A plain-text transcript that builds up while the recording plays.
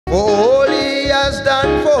For all he has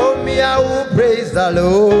done for me, I will praise the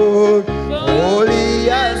Lord. For all he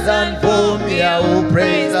has done for me, I will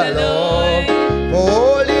praise the Lord. For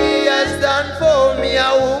all he has done for me,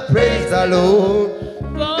 I will praise the Lord.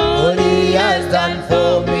 For all he has done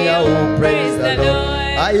for me, I will praise the Lord.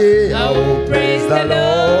 I will praise the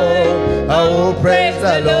Lord. I will praise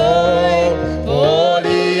the Lord. For all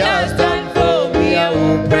he has done for me, I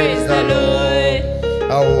will praise the Lord.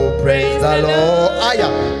 I will praise the Lord.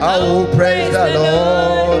 I will praise the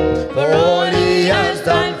Lord. For all he has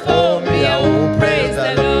done for me, I will praise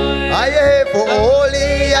the Lord. For all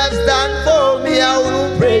he has done for me, I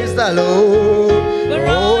will praise the Lord. For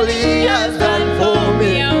all he has done for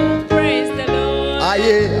me, I will praise the Lord. I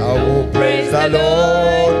will praise the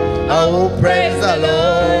Lord. I will praise the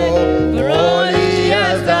Lord. For all he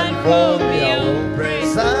has done for me, I will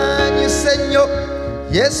praise the Lord. Señor,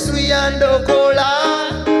 Yesu yandokola.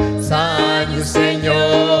 Sanyu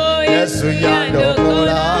Señor, Yesu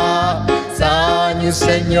yandokola. Sanyu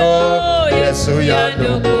Señor, Yesu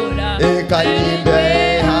yandokola. Ekanyimbe,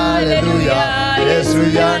 hallelujah, Yesu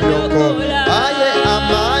yandokola. Aye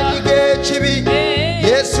amani ge chibi,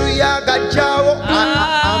 Yesu yagajawo.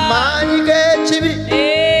 Amani ge chibi,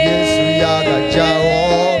 Yesu yagajawo.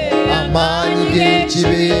 Amani ge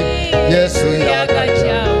chibi, Yesu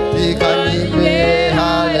yagajawo. Ekanyimbe,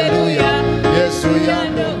 hallelujah, Yesu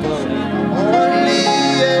yandokola. Only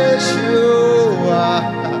Yeshua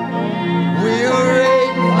will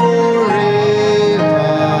reign forever.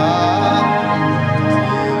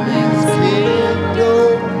 His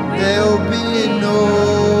kingdom there'll be no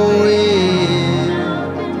end.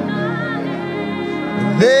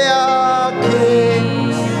 They are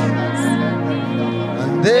kings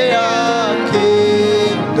and they are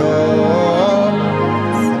kingdoms.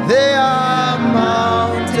 They are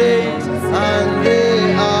mountains and they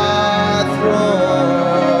are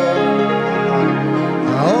thrones.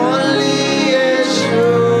 Only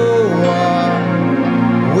Yeshua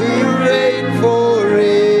will reign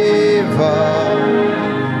forever.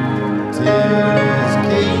 Till his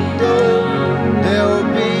kingdom there'll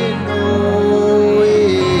be no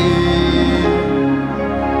end.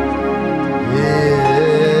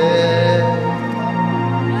 Yeah.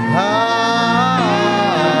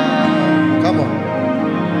 Come on.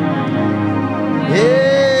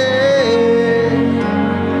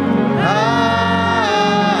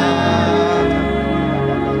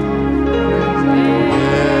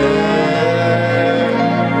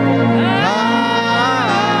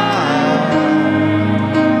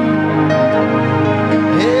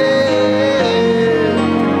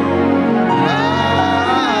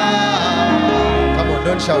 Come on,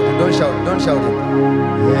 don't shout it, don't shout it, don't shout it.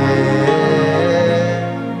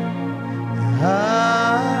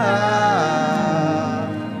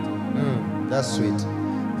 That's sweet.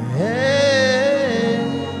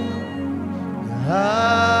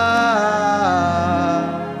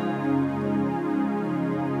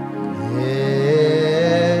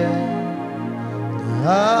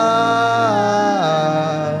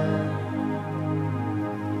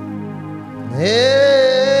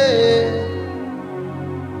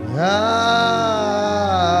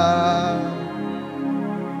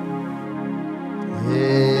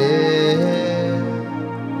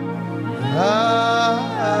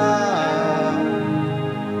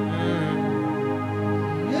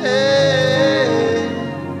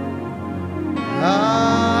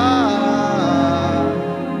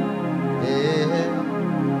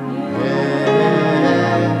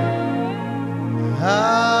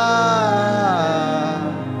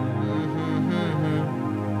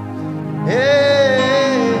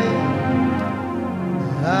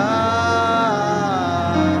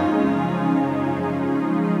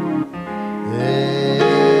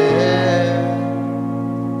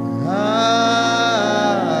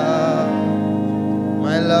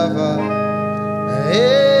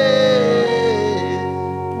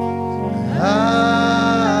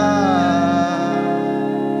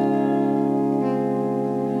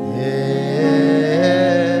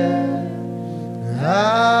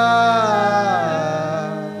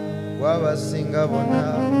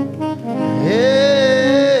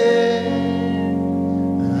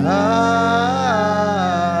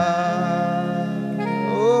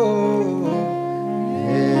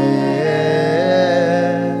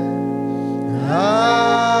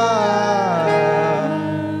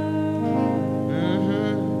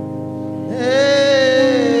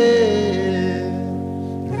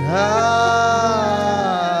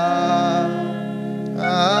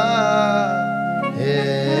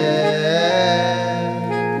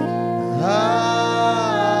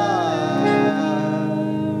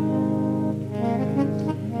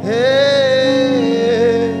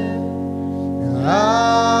 Hey,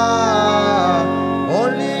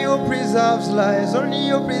 only you preserves lives. Only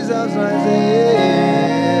you preserves lives. Hey,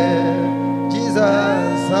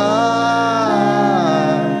 Jesus,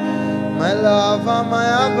 my lover, my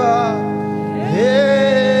Abba.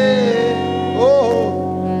 Hey, oh,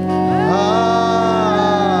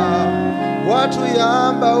 watu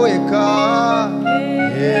yamba weka.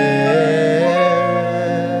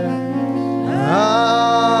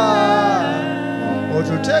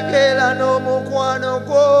 Otutekela no mukwano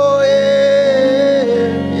gwo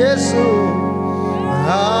Yesu.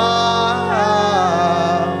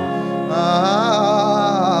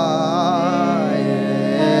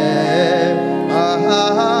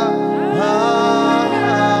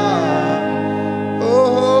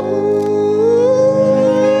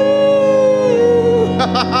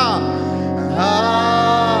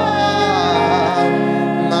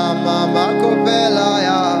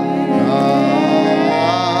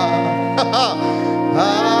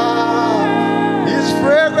 His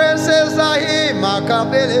fragrances are him.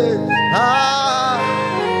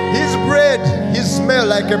 His bread, he smell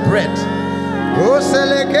like a bread. Oh, la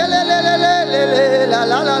la la la la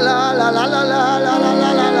la la la la la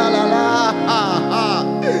la la la la.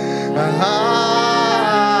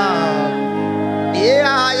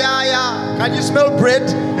 Yeah, yeah, yeah. Can you smell bread?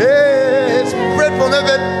 Hey, it's bread from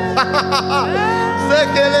heaven.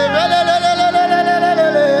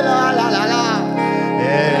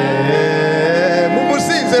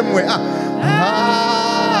 Mumusinzemwe.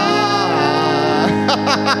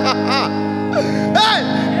 Hey,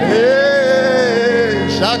 hey,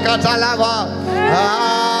 Shakatalava.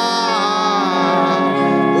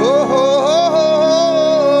 Oh, oh,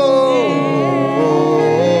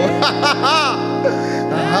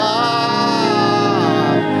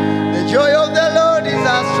 the joy of the Lord is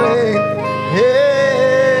our strength.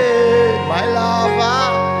 Hey, my lover,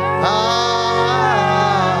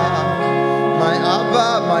 my Abba,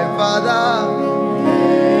 my Father.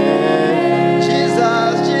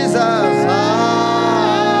 Jesus, Jesus.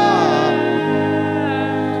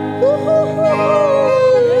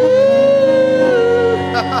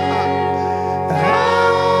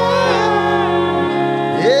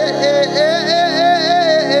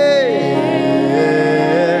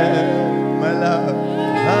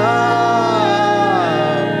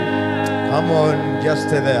 Come on, just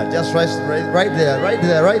stay there. Just right there, right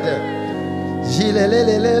there, right there.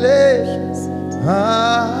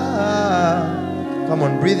 Come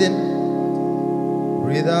on, breathe in.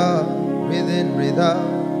 Breathe out, breathe in, breathe out.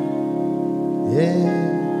 Yeah.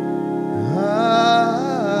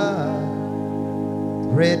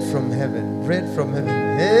 Bread from heaven, bread from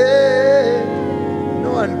heaven. Hey.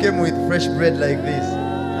 No one came with fresh bread like this.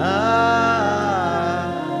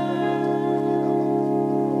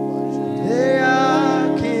 They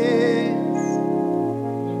are kings,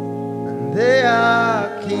 and they are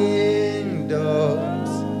kingdoms.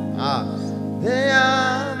 They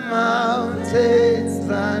are mountains,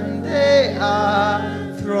 and they are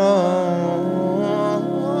thrones.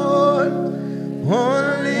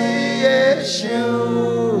 Only Yeshua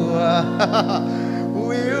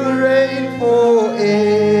will reign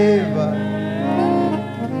forever.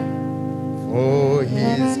 For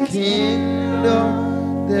his kingdom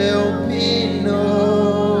there'll be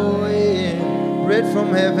no end. Bread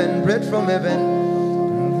from heaven, bread from heaven.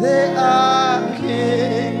 They are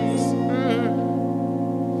kings,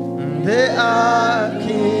 they are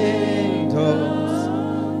kingdoms,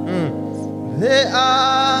 they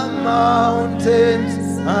are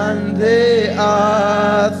mountains, and they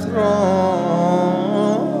are thrones.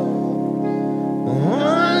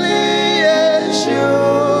 Only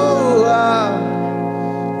Yeshua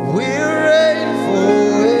will reign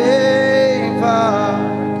forever.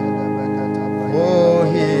 For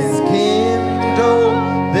his kingdom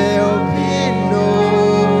there'll be no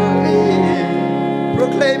end.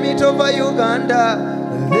 Proclaim it over Uganda.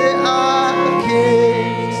 They are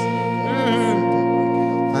kings,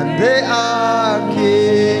 and they are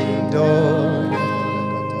kingdoms.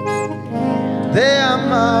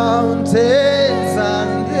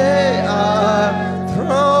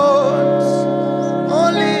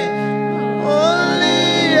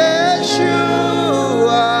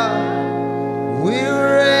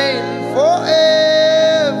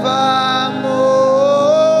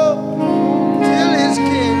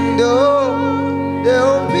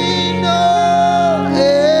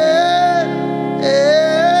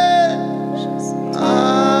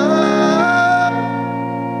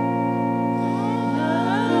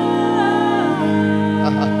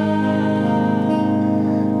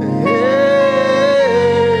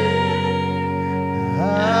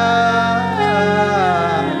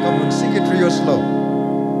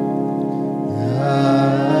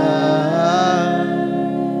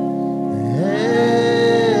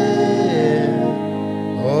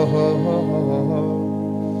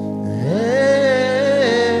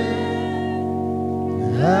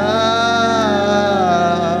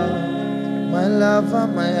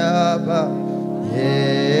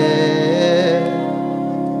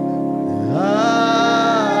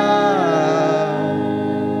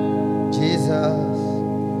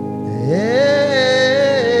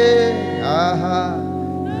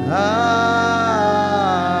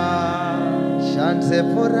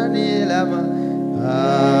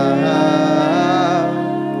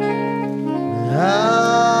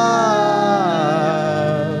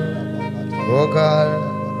 God.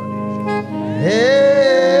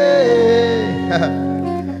 Hey,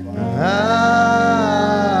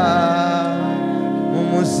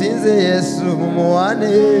 mumusinze Yesu mumuwane.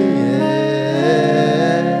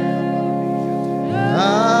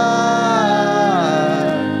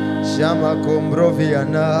 Shama kombrovi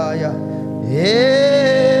anaya.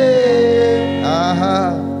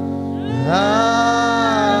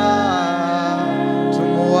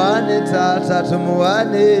 Tumuwane tata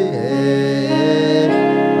tumuwane.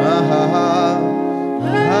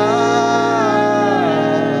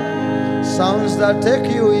 Sounds that take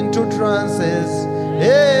you into trances.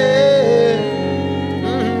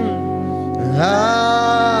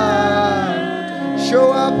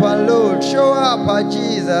 Show up our Lord, show up our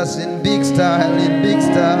Jesus in big style, in big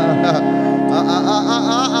style.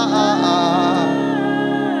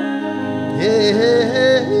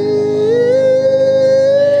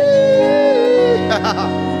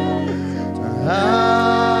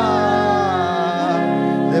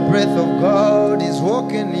 The breath of God is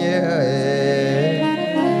walking here.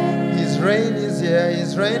 His rain is here,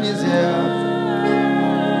 His rain is here.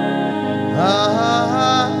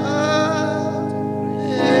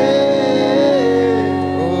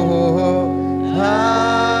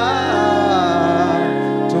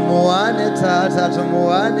 Tumuwane tata,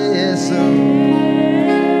 tumuwane Yesu.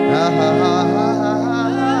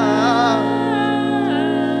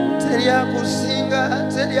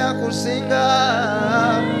 Teria kusinga.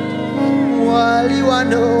 Wali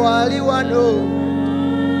wano.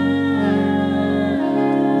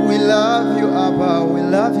 We love you, Abba. We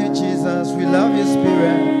love you, Jesus. We love you,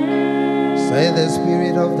 Spirit. Say the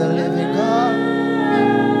Spirit of the living God.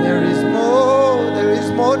 There is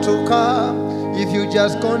more to come. If you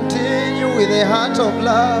just continue with a heart of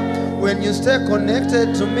love, when you stay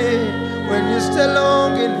connected to me, when you stay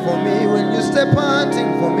longing for me, when you stay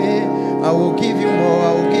panting for me, I will give you more,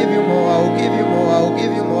 I will give you more, I will give you more, I will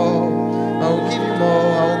give you more, I will give you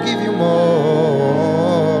more, I will give you more.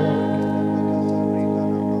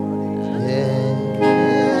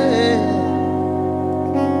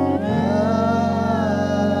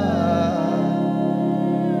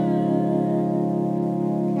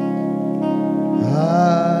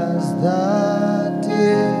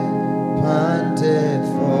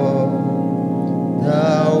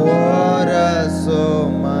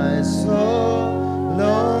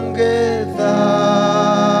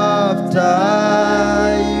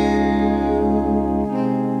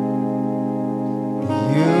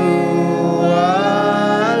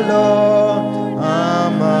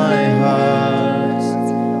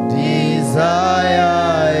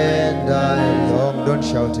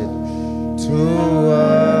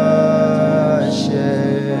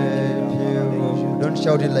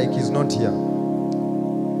 Shout it like he's not here.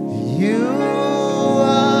 You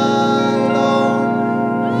alone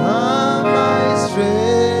are my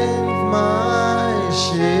strength, my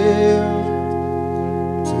shield.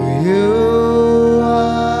 To you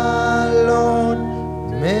alone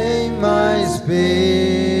may my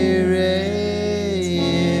spirit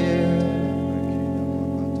yield.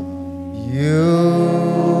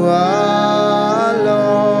 You alone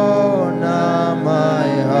are my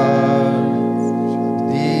heart.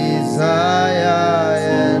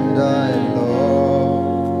 And I long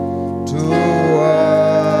to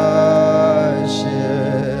worship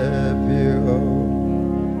you.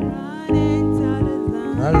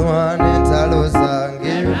 Alwane talo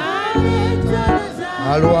zangi,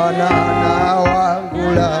 alwana na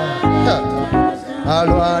wangula,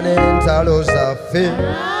 alwane talo safi,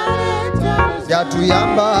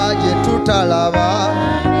 yatuyamba yetutalaba,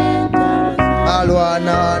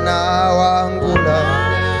 alwana na wangula.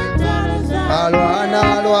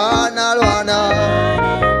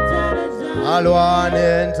 Alwane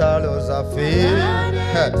ntalo zafi.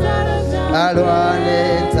 Alwane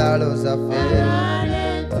ntalo zafi.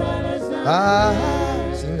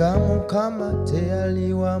 Singa mukama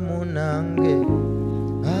teyaliwa munange.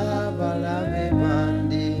 Abalabe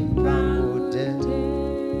bandi mpangute.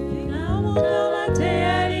 Singa mukama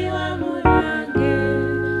teyaliwa munange.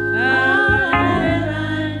 Abalabe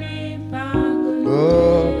bandi mpangute.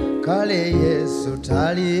 Oh, kale Yesu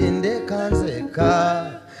talinde kanzeka.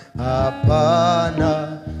 Hapana,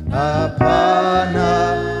 hapana,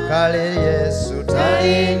 kale Yesu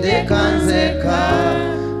talinde kanzeka.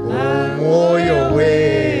 Omoyo we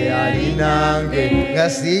alinange,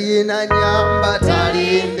 ngasiyina nyamba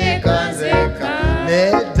talinde kanzeka.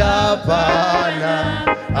 Nedapana,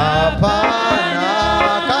 hapana,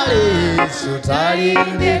 kale Yesu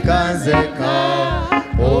talinde kanzeka.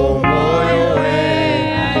 Omoyo we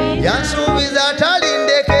yansubiza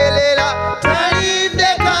talinde kelela, talinde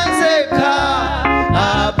kanzeka.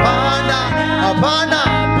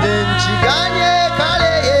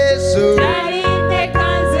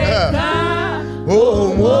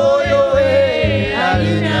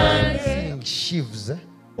 seeing sheaves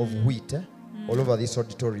of wheat all over this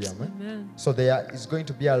auditorium. Amen. So there is going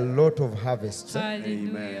to be a lot of harvests.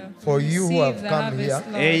 Hallelujah. For you who have Receive the come harvest,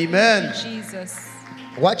 here. Lord. Amen. Thank you, Jesus.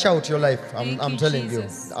 Watch out your life. Thank I'm you, telling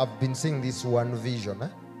Jesus. you. I've been seeing this one vision.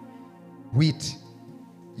 Wheat.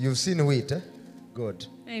 You've seen wheat? Good.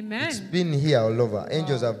 Amen. It's been here all over.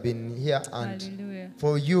 Angels have been here, and Hallelujah.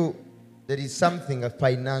 for you, there is something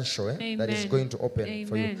financial that is Amen. going to open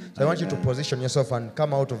for you. Amen. So I want you to position yourself and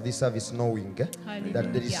come out of this service knowing that there is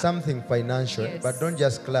Hallelujah. something financial, Yes. but don't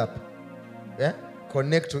just clap.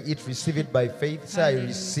 Connect to it, receive it by faith. Say, I Hallelujah.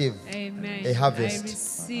 receive Amen. a harvest. I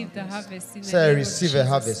receive the harvest in the Say, I name of receive a Jesus.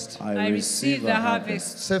 harvest. I receive the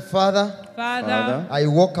harvest. Say, Father, Father, I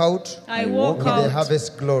walk out I walk with the out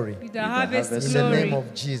harvest glory. with the harvest In the glory. name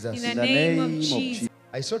of Jesus. In the name of Jesus.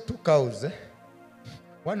 I saw two cows.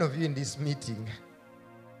 One of you in this meeting,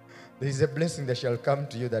 there is a blessing that shall come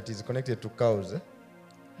to you that is connected to cows.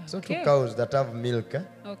 So two Okay. cows that have milk.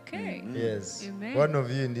 Okay. Yes. Amen. One of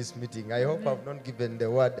you in this meeting. I hope I've not given the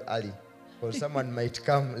word early, or someone might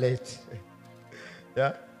come late.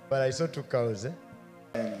 Yeah. But I saw two cows.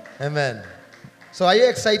 Amen. So are you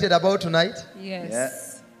excited about tonight?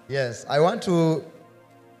 Yes. Yes. I want to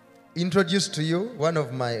introduce to you one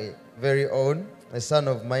of my very own, a son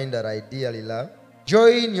of mine that I dearly love.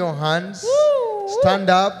 Join your hands. Woo! Stand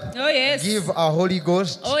up. Oh, yes. Give a Holy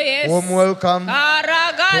Ghost Oh, yes. warm welcome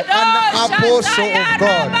Karagado, to an apostle of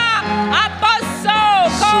God. Apostle.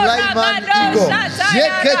 Sulaiman Igo.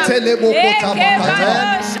 Yes, celebrate.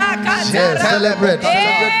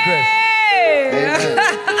 Celebrate grace.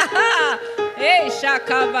 Hey,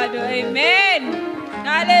 Shakabado. Amen.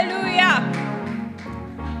 Hallelujah.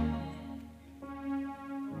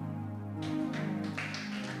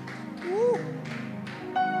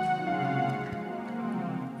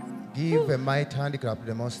 Give a mighty handicap to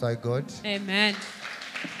the Most High God. Amen.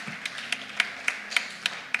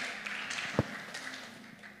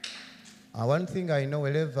 One thing I know,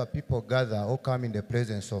 wherever people gather or come in the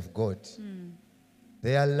presence of God,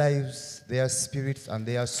 their lives, their spirits, and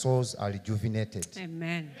their souls are rejuvenated.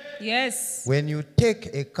 Amen. Yes. When you take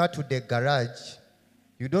a car to the garage,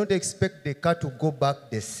 you don't expect the car to go back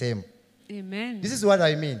the same. Amen. This is what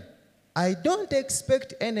I mean. I don't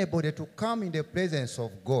expect anybody to come in the presence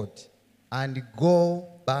of God and go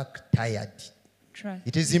back tired. Try.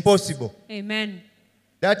 It is impossible. Amen.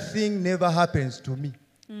 That thing never happens to me.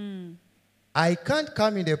 I can't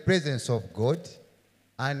come in the presence of God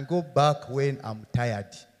and go back when I'm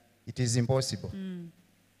tired. It is impossible.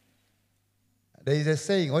 There is a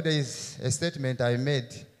saying, or there is a statement I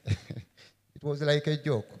made. It was like a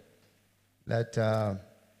joke that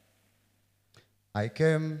I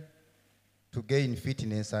came to gain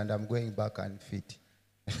fitness and I'm going back unfit.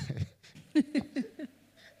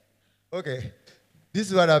 Okay, this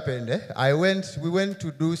is what happened. We went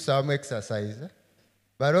to do some exercise.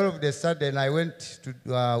 But all of a sudden, I went to,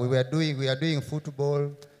 we are doing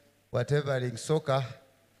football, whatever, in soccer.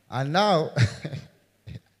 And now,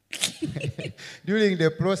 during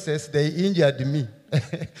the process, they injured me.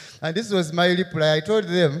 And this was my reply. I told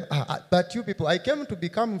them, but you people, I came to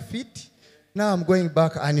become fit. Now I'm going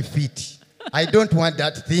back unfit. I don't want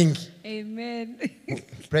that thing. Amen.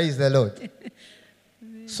 Praise the Lord.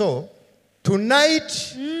 So,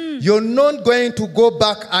 tonight, you're not going to go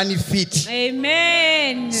back unfit.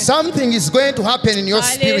 Amen. Something is going to happen in your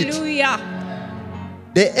spirit.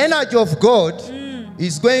 Hallelujah. The energy of God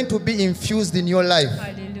is going to be infused in your life.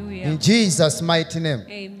 Hallelujah. In Jesus' mighty name.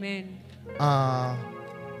 Amen.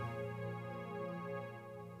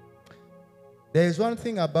 There is one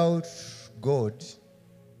thing about God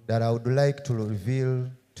that I would like to reveal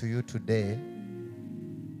to you today.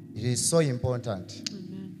 It is so important.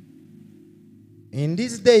 Amen. In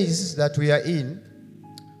these days that we are in,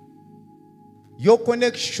 your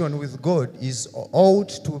connection with God is ought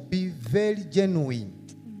to be very genuine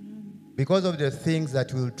because of the things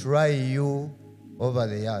that will try you over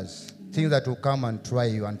the years, things that will come and try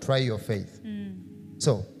you and try your faith.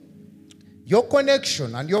 So, your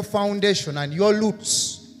connection and your foundation and your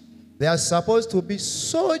roots, they are supposed to be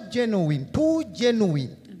so genuine, too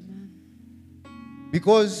genuine.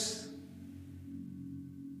 Because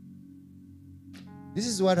this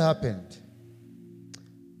is what happened.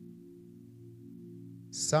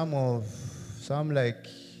 Some like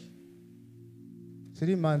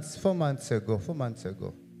 4 months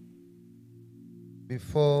ago,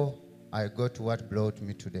 before I got to what brought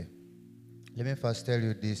me today. Let me first tell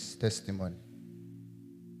you this testimony.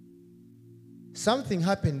 Something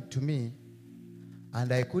happened to me,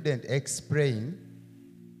 and I couldn't explain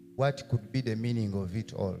what could be the meaning of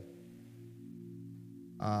it all.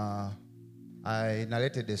 I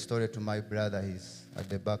narrated the story to my brother. He's at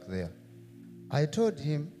the back there. I told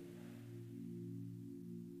him,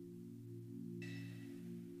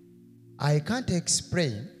 I can't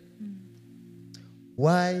explain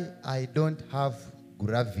why I don't have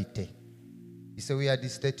gravity. It's a weird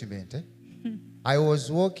statement. I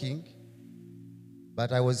was walking,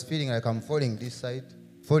 but I was feeling like I'm falling this side,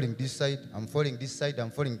 falling this side, I'm falling this side,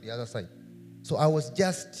 I'm falling the other side. So I was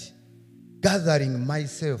just gathering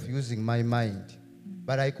myself using my mind.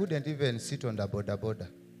 But I couldn't even sit on the border.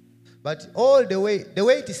 But all the way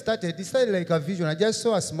it started like a vision. I just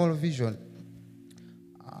saw a small vision.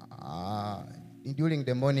 During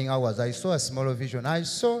the morning hours, I saw a small vision. I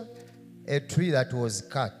saw a tree that was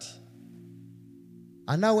cut.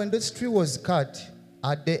 And now when this tree was cut,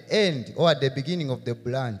 at the end or at the beginning of the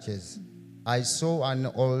branches, I saw an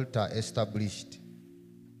altar established.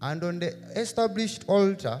 And on the established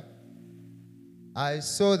altar, I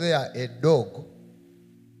saw there a dog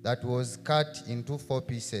that was cut into 4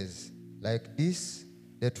 pieces. Like this,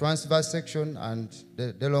 the transverse section and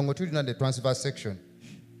the longitudinal and the transverse section.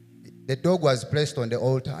 The dog was placed on the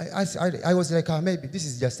altar. I was like, maybe this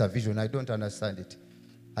is just a vision. I don't understand it.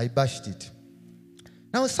 I bashed it.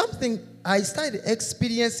 Now I started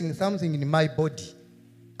experiencing something in my body.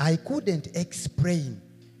 I couldn't explain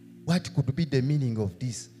what could be the meaning of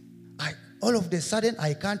this. All of a sudden,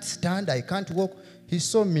 I can't stand, I can't walk. He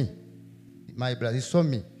saw me, my brother, he saw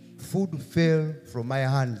me. Food fell from my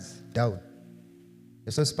hands down.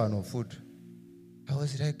 A saucepan of food. I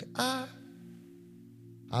was like,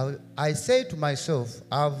 I say to myself,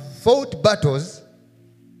 I've fought battles,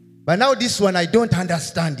 but now this one, I don't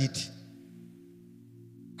understand it.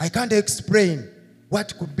 I can't explain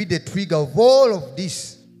what could be the trigger of all of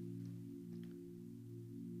this.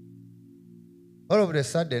 All of a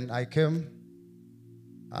sudden, I came,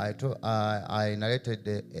 I narrated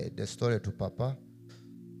the story to Papa.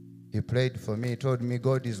 He prayed for me. He told me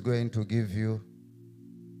God is going to give you,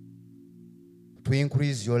 to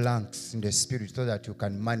increase your lungs in the spirit so that you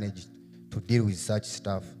can manage to deal with such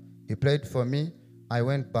stuff. He prayed for me. I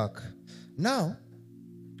went back. Now,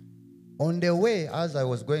 on the way, as I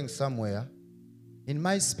was going somewhere, in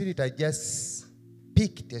my spirit, I just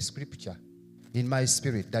picked a scripture in my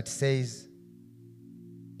spirit that says,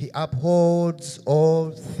 He upholds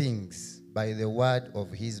all things by the word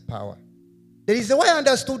of His power. There is a way I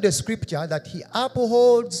understood the scripture that He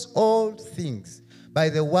upholds all things by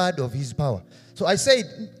the word of His power. So I said,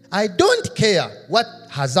 I don't care what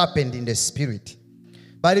has happened in the spirit,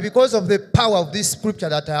 but because of the power of this scripture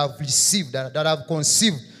that I have received, that I have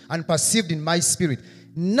conceived and perceived in my spirit,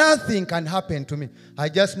 nothing can happen to me. I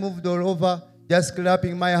just moved all over, just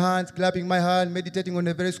clapping my hand, meditating on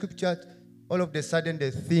the very scripture. All of a sudden,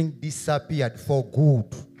 the thing disappeared for good.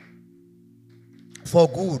 For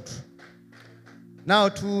good. Now,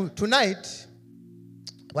 tonight,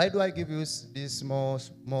 why do I give you these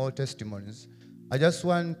small testimonies? I just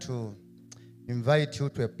want to invite you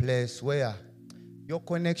to a place where your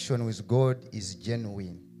connection with God is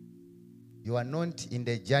genuine. You are not in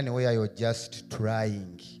the journey where you're just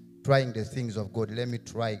trying the things of God. Let me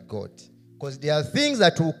try God. Because there are things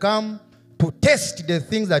that will come to test the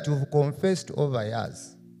things that you've confessed over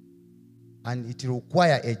years. And it will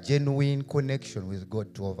require a genuine connection with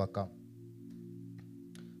God to overcome.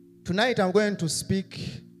 Tonight I'm going to speak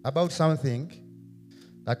about something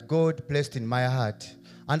that God placed in my heart.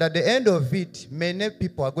 And at the end of it, many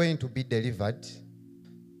people are going to be delivered.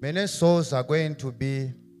 Many souls are going to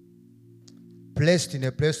be placed in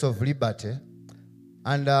a place of liberty.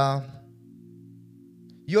 And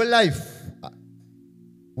your life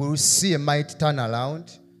will see a mighty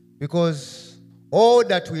turnaround, because all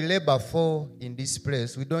that we labor for in this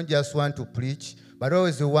place, we don't just want to preach, but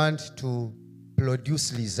always we want to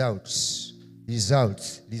produce results,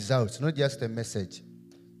 not just a message.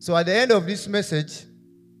 So at the end of this message,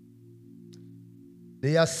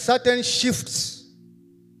 there are certain shifts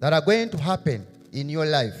that are going to happen in your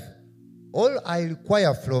life. All I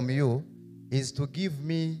require from you is to give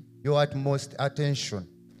me your utmost attention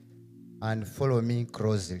and follow me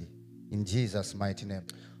closely in Jesus' mighty name.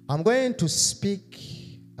 I'm going to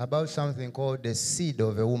speak about something called the seed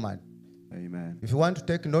of a woman. Amen. If you want to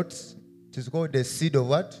take notes, it is called the seed of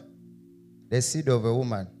what? The seed of a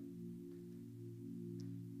woman.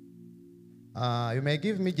 You may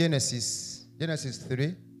give me Genesis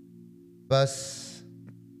 3, verse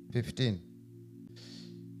 15.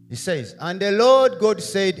 It says, And the Lord God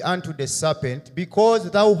said unto the serpent,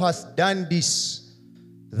 Because thou hast done this,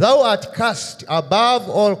 thou art cast above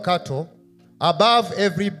all cattle, above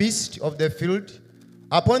every beast of the field.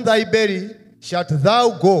 Upon thy belly shalt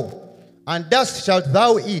thou go, and dust shalt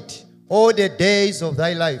thou eat all the days of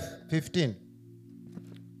thy life. 15.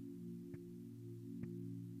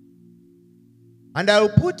 And I will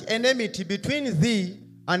put enmity between thee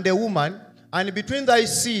and the woman, and between thy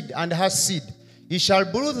seed and her seed. He shall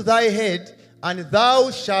bruise thy head, and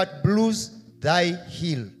thou shalt bruise thy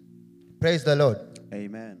heel. Praise the Lord.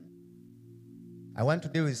 Amen. I want to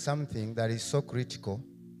deal with something that is so critical.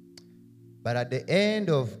 But at the end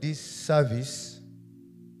of this service,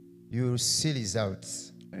 you will see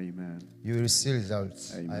results. Amen. You will see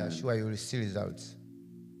results. Amen. I assure you will see results.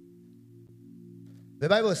 The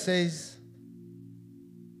Bible says,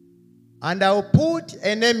 and I will put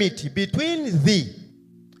enmity between thee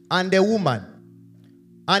and the woman,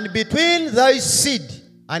 and between thy seed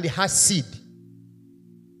and her seed.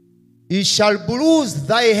 He shall bruise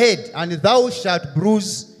thy head, and thou shalt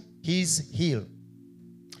bruise his heel.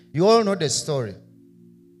 You all know the story.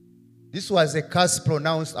 This was a curse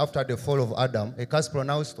pronounced after the fall of Adam, a curse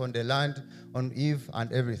pronounced on the land, on Eve,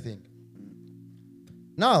 and everything.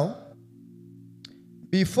 Now,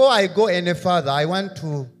 before I go any further, I want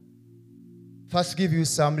to first give you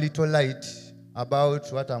some little light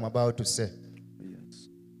about what I'm about to say. Yes.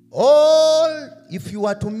 If you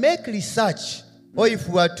were to make research, or if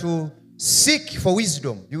you were to seek for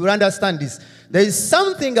wisdom, you will understand this. There is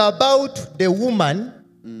something about the woman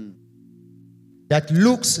that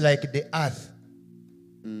looks like the earth.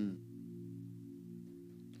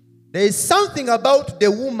 There is something about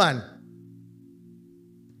the woman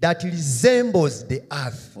that resembles the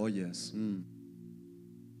earth. Oh, yes.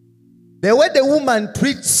 The way the woman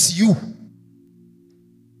treats you,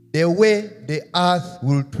 the way the earth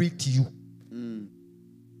will treat you.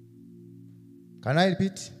 Can I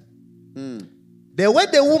repeat? The way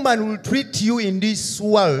the woman will treat you in this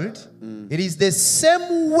world, it is the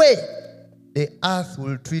same way the earth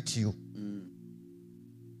will treat you.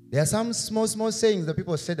 There are some small sayings that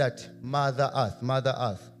people say that Mother Earth.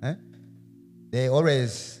 They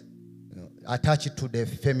always attach it to the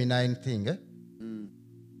feminine thing.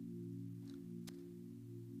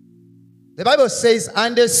 The Bible says,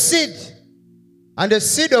 and the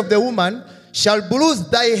seed of the woman shall bruise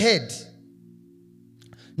thy head.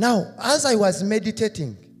 Now, as I was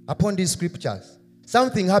meditating upon these scriptures,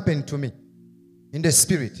 something happened to me in the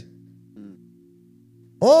spirit.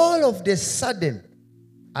 All of the sudden,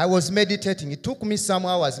 I was meditating. It took me some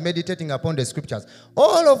hours meditating upon the scriptures.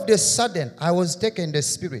 All of the sudden, I was taken in the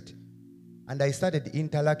spirit. And I started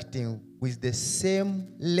interacting with the same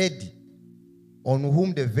lady on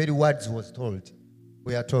whom the very words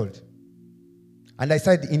we are told. And I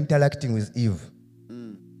started interacting with Eve.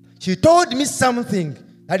 She told me something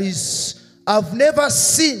that is, I've never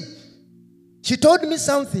seen. She told me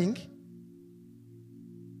something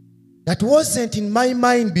that wasn't in my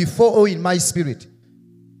mind before or in my spirit.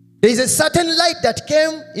 There is a certain light that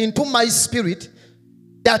came into my spirit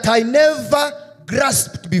that I never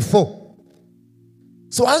grasped before.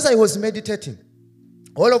 So as I was meditating,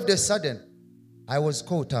 all of a sudden, I was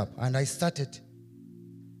caught up and I started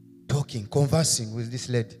conversing with this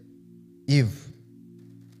lady, Eve,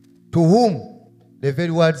 to whom the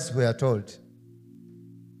very words were told.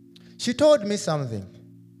 She told me something.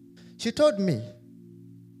 She told me,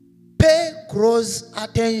 pay close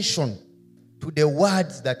attention to the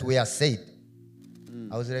words that were said.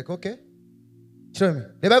 I was like, okay. Show me.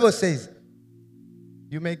 The Bible says,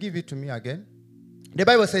 you may give it to me again. The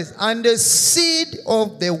Bible says, and the seed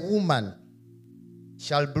of the woman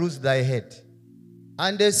shall bruise thy head.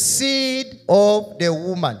 And the seed of the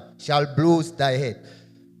woman shall bruise thy head.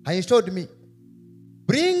 And he told me,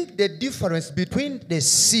 bring the difference between the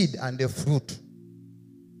seed and the fruit.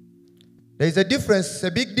 There is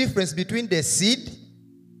a big difference between the seed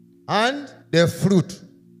and the fruit.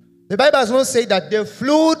 The Bible has not said that the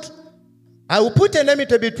fruit, I will put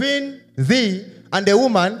enmity between thee and the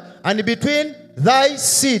woman, and between thy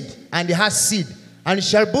seed and her seed, and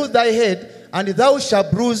shall bruise thy head, and thou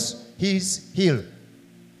shalt bruise his heel.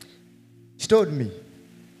 She told me,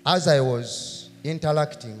 as I was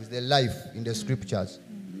interacting with the life in the scriptures,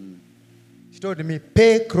 she told me,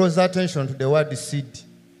 pay close attention to the word seed.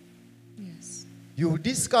 Yes. You will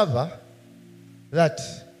discover that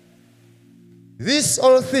this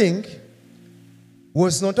whole thing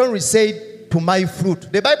was not only said to my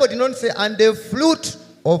fruit. The Bible did not say, and the fruit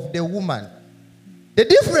of the woman. The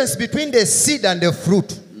difference between the seed and the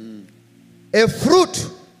fruit. A fruit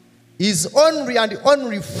is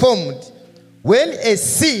only formed when a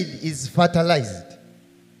seed is fertilized.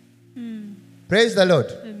 Praise the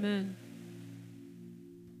Lord. Amen.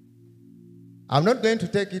 I'm not going to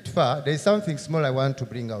take it far. There is something small I want to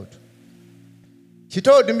bring out. She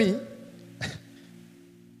told me,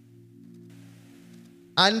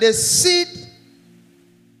 and the seed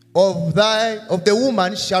of the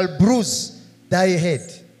woman shall bruise thy head.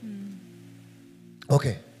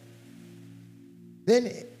 Okay.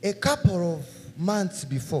 Then a couple of months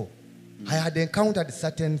before, I had encountered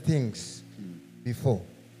certain things before.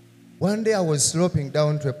 One day I was sloping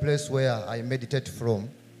down to a place where I meditate from,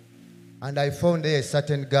 and I found there a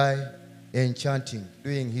certain guy enchanting,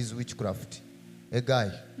 doing his witchcraft. A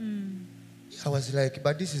guy. I was like,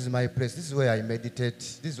 but this is my place. This is where I meditate.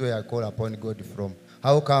 This is where I call upon God from.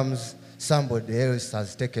 How comes somebody else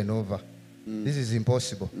has taken over? This is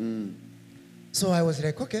impossible. So I was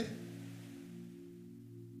like, okay,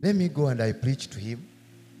 let me go and I preach to him.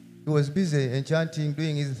 He was busy enchanting,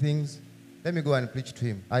 doing his things. Let me go and preach to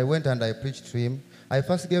him. I went and I preached to him. I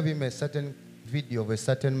first gave him a certain video of a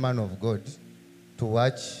certain man of God to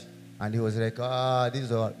watch. And he was like,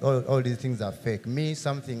 these are, all these things are fake. Me,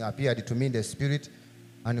 something appeared to me in the spirit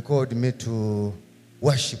and called me to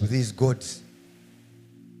worship these gods.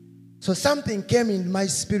 So something came in my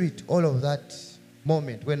spirit all of that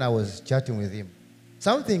moment when I was chatting with him.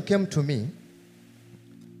 Something came to me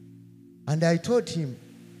and I told him,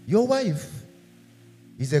 your wife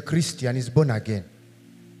is a Christian, is born again.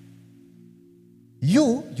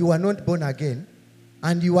 You are not born again,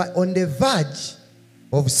 and you are on the verge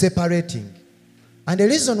of separating. And the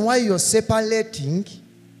reason why you're separating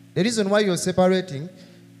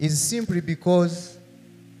is simply because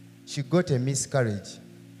she got a miscarriage.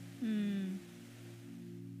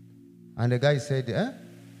 And the guy said,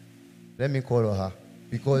 let me call her,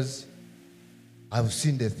 because I've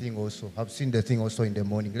seen the thing also. I've seen the thing also in the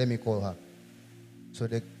morning. Let me call her. So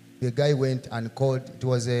the guy went and called. It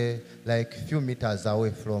was like a few meters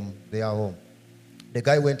away from their home. The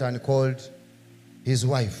guy went and called his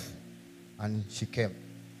wife, and she came.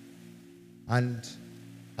 And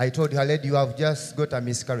I told her, lady, you have just got a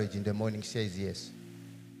miscarriage in the morning. She says, yes.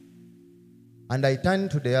 And I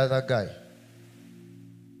turned to the other guy.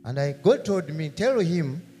 And God told me, tell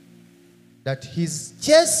him that he's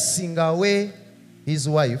chasing away his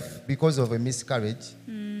wife because of a miscarriage.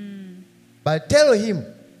 But tell him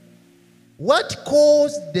what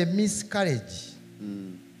caused the miscarriage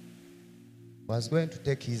was going to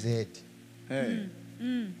take his head. Hey.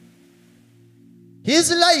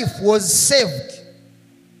 His life was saved.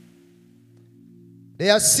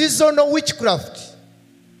 There are seasonal witchcraft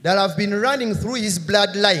that have been running through his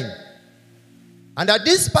bloodline. And at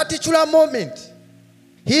this particular moment,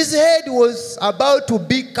 his head was about to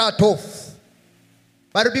be cut off.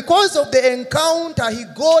 But because of the encounter he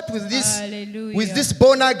got with this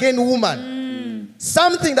born-again woman,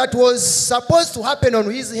 something that was supposed to happen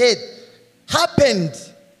on his head happened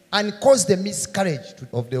and caused the miscarriage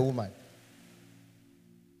of the woman. I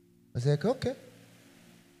was like, okay.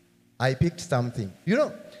 I picked something. You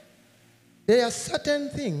know, there are certain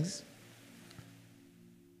things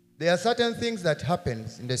that happen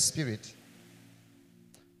in the spirit.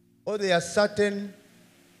 Or there are certain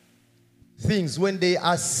things when they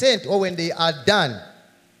are sent or when they are done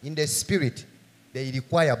in the spirit, they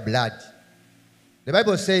require blood. The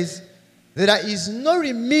Bible says there is no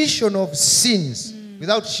remission of sins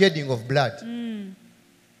without shedding of blood.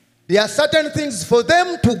 There are certain things for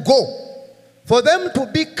them to go, for them to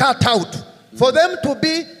be cut out, for them to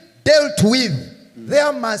be dealt with.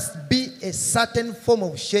 There must be a certain form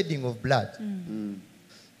of shedding of blood. And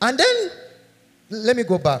then, let me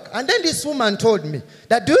go back. And then this woman told me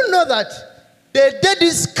that, do you know that the day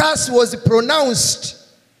this curse was pronounced,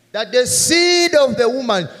 that the seed of the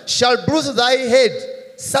woman shall bruise thy head,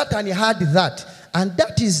 Satan had that. And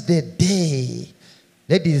that is the day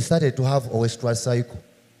ladies started to have a menstrual cycle.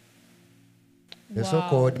 The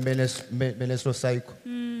so-called menstrual cycle.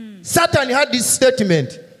 Satan had this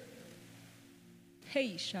statement.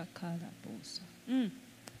 Hey, Shakala Bosa.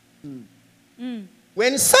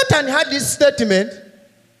 When Satan had this statement,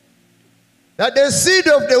 that the seed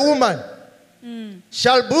of the woman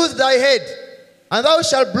shall bruise thy head, and thou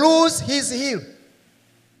shalt bruise his heel.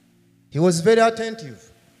 He was very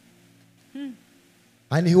attentive.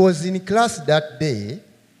 And he was in class that day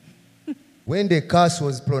when the curse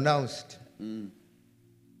was pronounced. I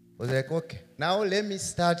was like, okay, now let me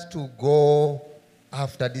start to go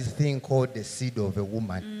after this thing called the seed of a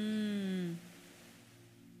woman.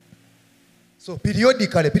 So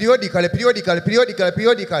periodically.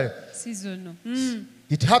 Seasonal.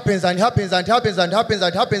 It happens and happens and happens and happens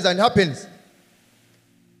and happens and happens.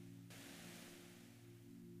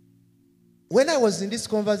 When I was in this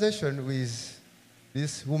conversation with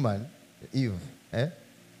this woman, Eve,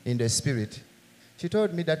 in the spirit, she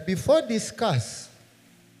told me that before this curse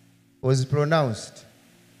was pronounced,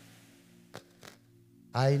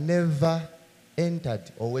 I never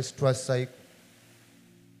entered always trust cycle.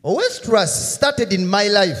 Always trust started in my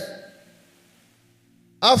life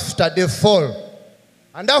after the fall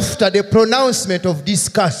and after the pronouncement of this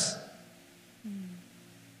curse.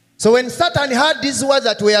 So when Satan heard these words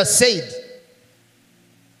that were said,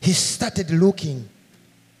 he started looking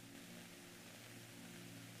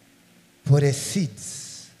for the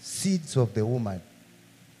seeds of the woman.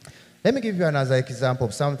 Let me give you another example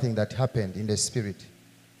of something that happened in the spirit.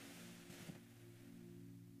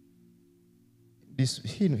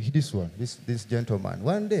 This gentleman,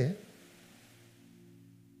 one day,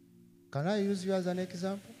 can I use you as an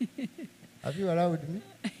example? Have you allowed me?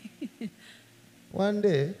 One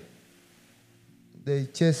day, they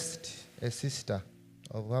chased a sister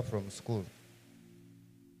of her from school.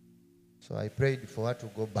 So I prayed for her to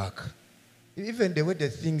go back. Even the way the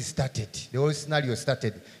thing started, the whole scenario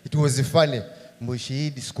started, it was funny. She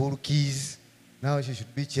hid school keys. Now she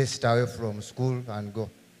should be chased away from school and go.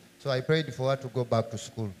 So I prayed for her to go back to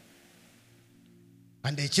school.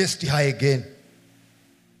 And they chased her again.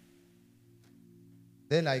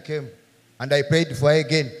 Then I came and I prayed for her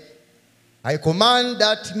again. I command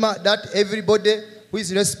that everybody who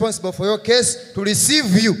is responsible for your case to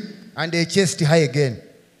receive you. And they chased her again.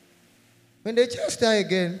 When they chased her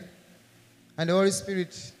again, and the Holy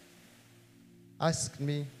Spirit asked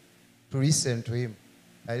me to listen to him.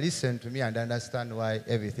 I listened to me and understand why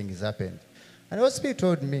everything has happened. And the Holy Spirit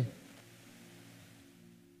told me,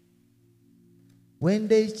 when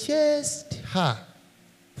they chased her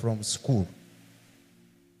from school,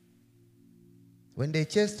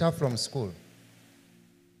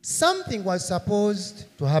 something was supposed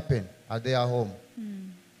to happen at their home.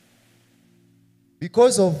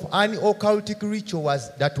 Because of an occultic ritual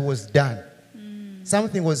that was done.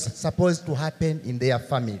 Something was supposed to happen in their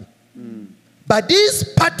family. But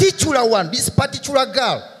this particular one, this particular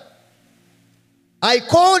girl, I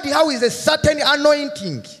called her with a certain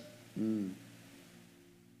anointing,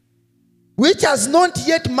 which has not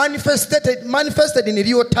yet manifested in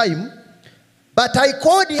real time. But I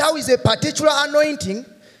called her with a particular anointing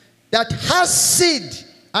that has seed,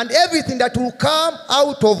 and everything that will come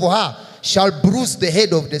out of her shall bruise the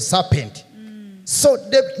head of the serpent. So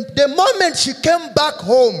the moment she came back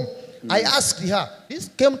home, I asked her, this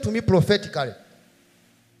came to me prophetically,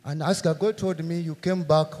 and I asked her, God told me you came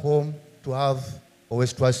back home to have a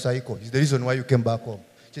Westward cycle. It's the reason why you came back home.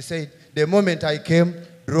 She said, the moment I came,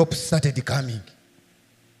 drops started coming.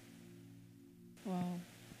 Wow.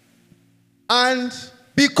 And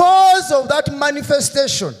because of that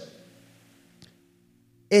manifestation,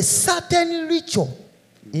 a certain ritual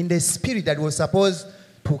in the spirit that was supposed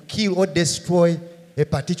to kill or destroy a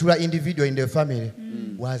particular individual in the family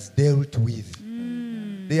was dealt with.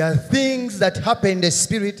 There are things that happen in the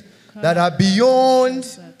spirit that are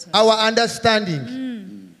beyond our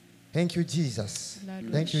understanding. Thank you, Jesus.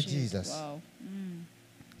 Thank you, Jesus. Wow.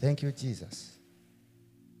 Thank you, Jesus.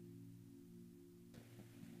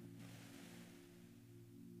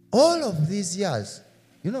 All of these years,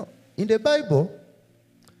 in the Bible,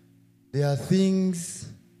 there are things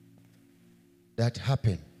that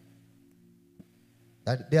happen.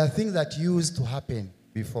 There are things that used to happen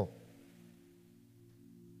before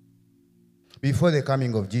the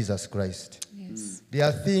coming of Jesus Christ. Yes. There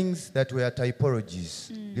are things that were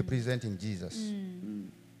typologies representing Jesus.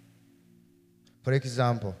 For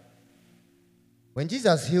example, when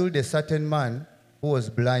Jesus healed a certain man who was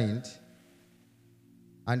blind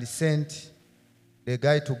and sent the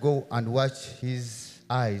guy to go and wash his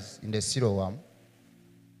eyes in the Siloam,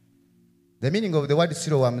 the meaning of the word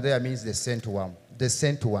Siloam there means the sent one. The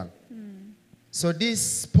sent one. So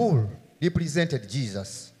this pool represented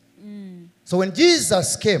Jesus. So when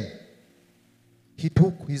Jesus came, he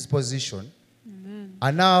took his position. Amen.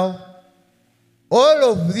 And now,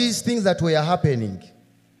 all of these things that were happening,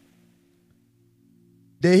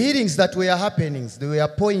 the healings that were happening, they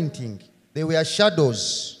were pointing, they were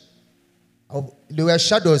shadows of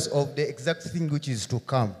the exact thing which is to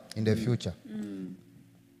come in the future.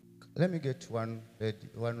 Let me get one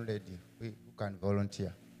lady who can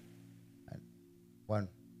volunteer. One.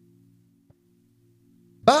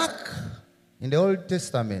 Back in the Old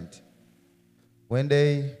Testament, when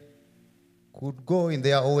they could go in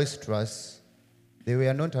their oasis, they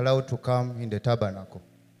were not allowed to come in the tabernacle.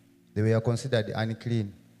 They were considered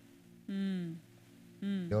unclean.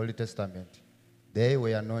 The Old Testament. They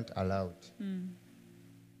were not allowed.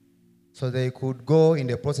 So they could go in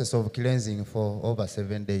the process of cleansing for over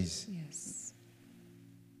 7 days. Yes.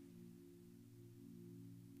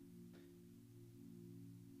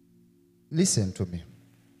 Listen to me.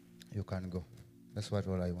 You can go. That's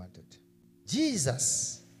all I wanted.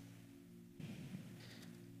 Jesus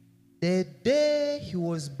The day he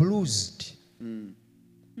was bruised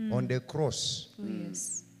on the cross, Oh,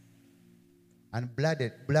 yes. and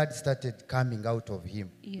blood started coming out of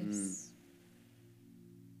him. Yes.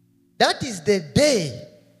 That is the day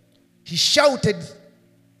he shouted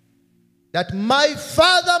that, my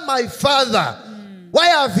Father, why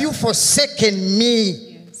have you forsaken me?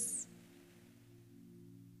 Yes.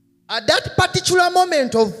 At that particular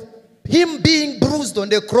moment of him being bruised on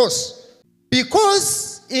the cross,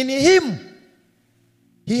 because in him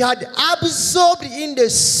he had absorbed in the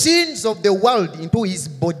sins of the world into his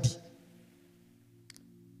body.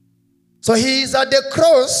 So he is at the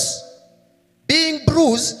cross being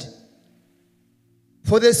bruised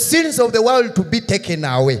for the sins of the world to be taken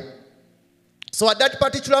away. So at that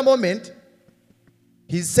particular moment,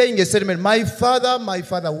 he's saying a statement, my Father,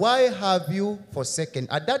 why have you forsaken?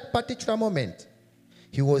 At that particular moment,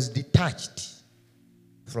 he was detached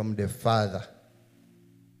from the Father.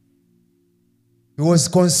 He was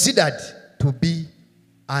considered to be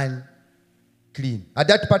unclean at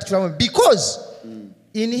that particular moment, because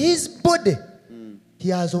in his body, he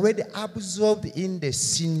has already absorbed in the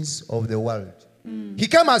sins of the world. He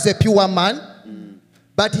came as a pure man,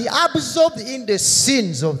 but he absorbed in the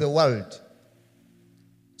sins of the world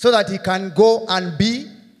so that he can go and be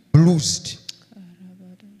bruised.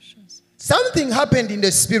 Something happened in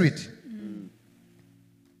the spirit.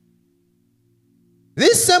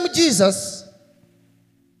 This same Jesus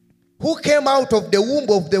who came out of the womb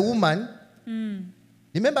of the woman,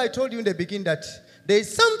 remember I told you in the beginning that there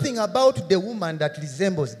is something about the woman that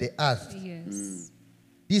resembles the earth. Yes.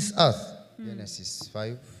 This earth. Genesis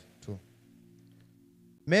 5:2.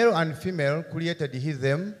 Male and female created he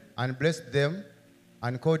them and blessed them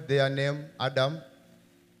and called their name Adam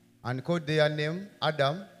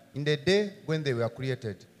in the day when they were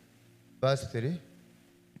created. Verse 3.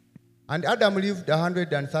 And Adam lived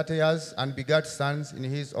 130 years and begat sons in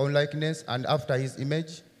his own likeness and after his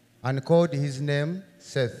image, and called his name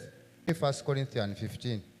Seth. 1 Corinthians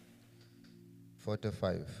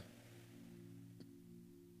 15:45.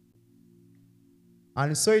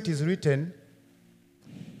 And so it is written,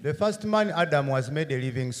 the first man Adam was made a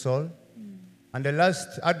living soul, and the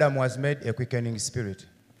last Adam was made a quickening spirit.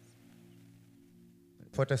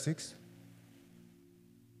 46.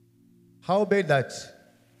 Howbeit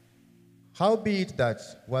that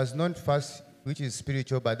was not first which is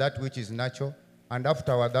spiritual, but that which is natural, and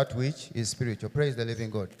afterward that which is spiritual. Praise the living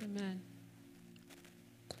God. Amen.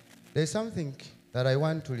 There's something that I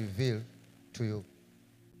want to reveal to you.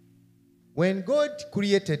 When God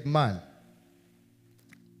created man,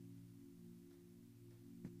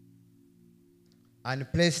 and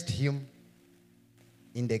placed him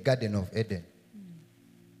in the Garden of Eden,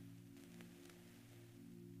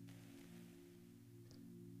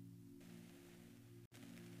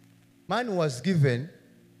 man was given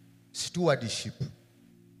stewardship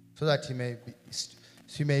so that he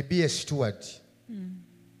may be a steward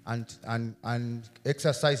and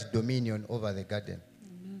exercise dominion over the garden.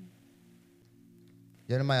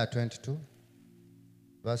 Jeremiah 22,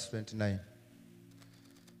 verse 29.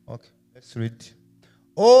 Okay, let's read.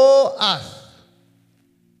 Oh,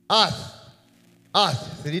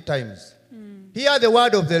 earth, 3 times. Hear the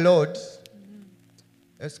word of the Lord.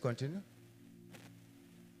 Let's continue.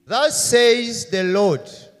 Thus says the Lord,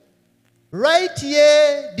 write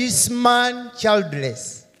ye this man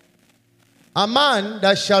childless, a man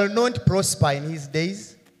that shall not prosper in his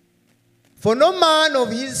days. For no man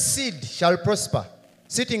of his seed shall prosper,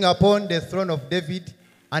 sitting upon the throne of David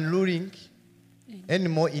and ruling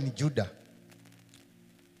anymore in Judah.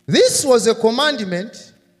 This was a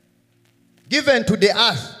commandment given to the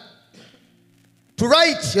earth to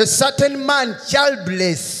write a certain man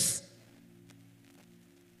childless.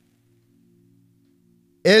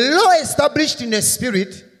 A law established in a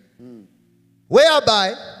spirit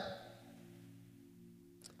whereby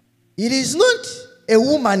it is not a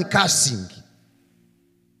woman cursing.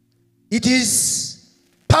 It is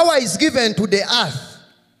power is given to the earth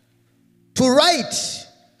to write,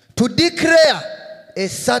 to declare a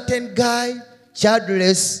certain guy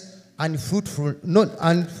childless and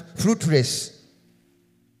fruitless.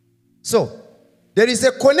 So there is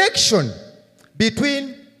a connection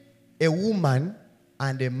between a woman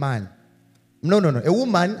and a man. No, a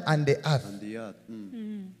woman and the earth. And the earth.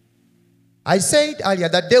 I said earlier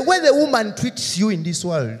that the way the woman treats you in this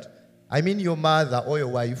world, I mean your mother or your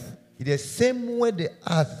wife, is the same way the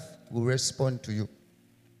earth will respond to you.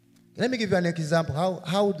 Let me give you an example.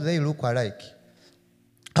 How do they look alike?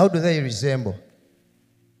 How do they resemble?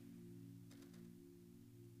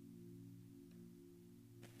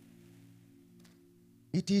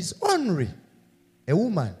 It is only a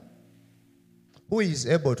woman who is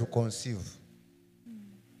able to conceive.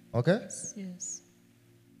 Okay? Yes.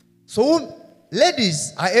 So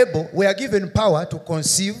ladies are able, we are given power to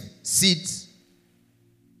conceive seeds.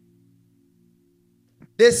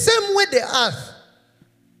 The same way the earth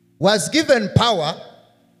was given power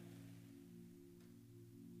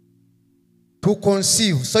to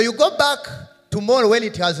conceive. So you go back tomorrow when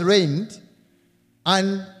it has rained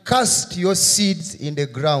and cast your seeds in the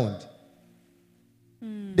ground.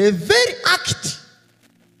 The very act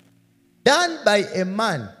done by a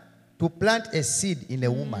man to plant a seed in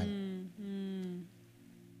a woman.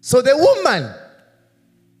 So the woman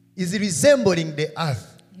is resembling the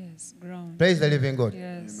earth. Yes, ground. Praise the living God.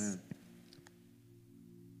 Yes. Amen.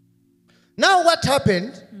 Now what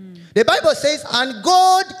happened? The Bible says, and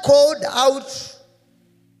God called out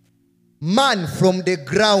man from the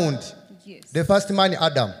ground. Yes. The first man,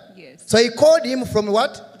 Adam. Yes. So he called him from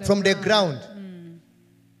what? The From the ground. ground.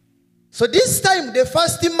 So this time the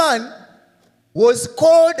first man was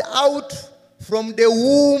called out from the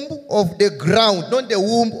womb of the ground, not the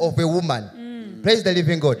womb of a woman. Praise the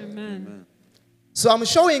living God. Amen. So I'm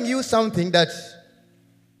showing you something that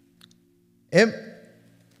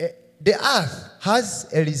the earth has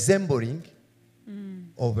a resembling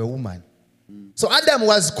of a woman. So Adam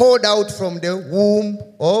was called out from the womb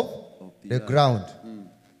of the ground.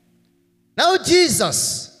 Now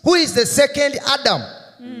Jesus, who is the second Adam,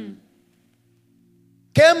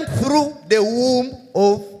 came through the womb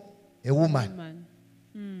of a woman. Man.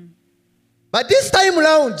 But this time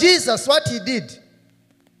around, Jesus, what he did,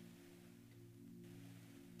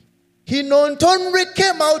 he not only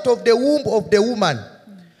came out of the womb of the woman,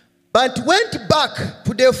 but went back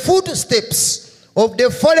to the footsteps of the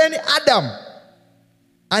fallen Adam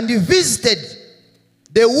and he visited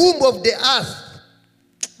the womb of the earth.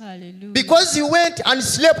 Hallelujah. Because he went and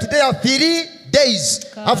slept there 3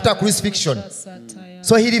 days after crucifixion.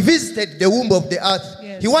 So he revisited the womb of the earth.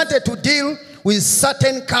 Yes. He wanted to deal with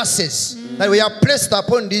certain curses that were placed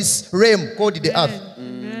upon this realm called the earth.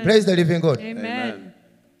 Amen. Praise the living God. Amen.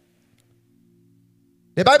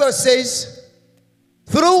 The Bible says,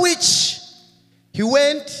 through which he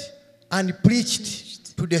went and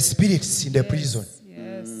preached to the spirits in the prison.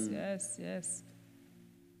 Yes.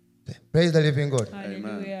 Praise the living God.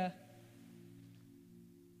 Hallelujah.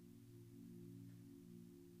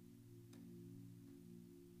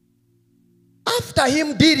 After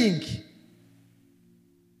him dealing,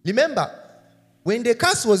 remember, when the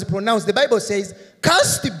curse was pronounced, the Bible says,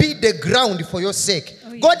 cursed be the ground for your sake.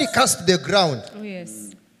 Oh, yes. God cursed the ground. Oh,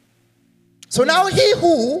 yes. So now he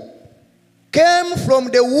who came from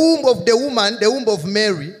the womb of the woman, the womb of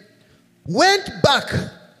Mary, went back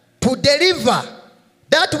to deliver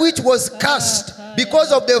that which was cursed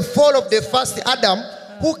because of the fall of the first Adam,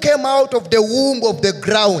 who came out of the womb of the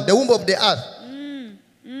ground, the womb of the earth.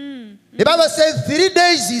 The Bible says 3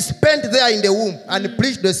 days he spent there in the womb and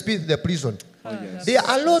preached the spirit in the prison. Oh, yes. There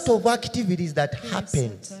are a lot of activities that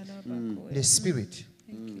happen in the spirit.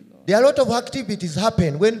 There are a lot of activities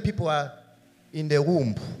happen when people are in the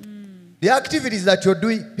womb. The activities that you're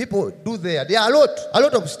doing, people do there. There are a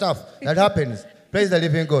lot of stuff that happens. Praise the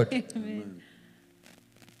living God. Amen.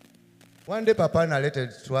 One day Papa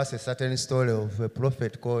narrated to us a certain story of a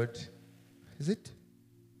prophet called, is it?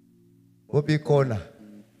 Bobby Corner.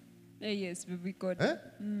 Yes, baby God. Eh?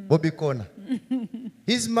 Bobby Corner.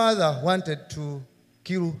 His mother wanted to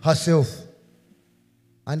kill herself.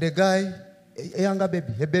 And the guy, a younger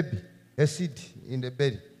baby, a seed in the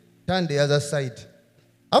belly, turned the other side.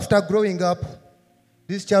 After growing up,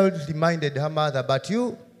 this child reminded her mother, but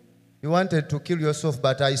you wanted to kill yourself,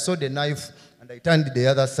 but I saw the knife and I turned the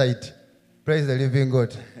other side. Praise the living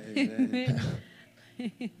God. Amen.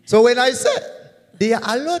 So when I say there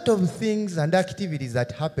are a lot of things and activities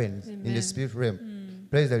that happen in the Amen. spirit realm.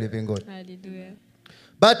 Praise the living God. Hallelujah.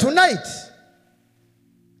 But tonight,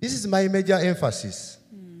 this is my major emphasis.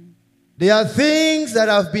 There are things that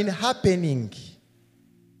have been happening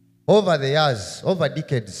over the years, over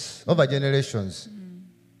decades, over generations,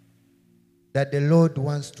 that the Lord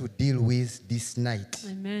wants to deal with this night.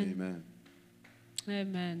 Amen.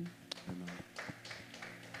 Amen. Amen.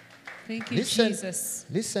 Thank you, Listen, Jesus.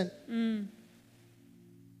 listen.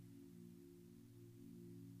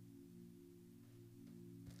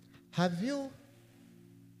 Have you,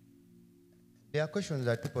 there are questions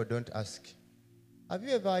that people don't ask. Have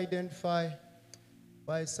you ever identified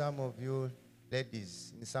why some of you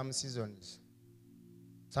ladies in some seasons,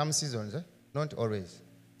 not always,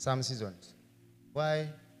 some seasons, why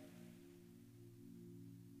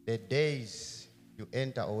the days you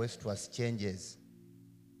enter or westwards changes?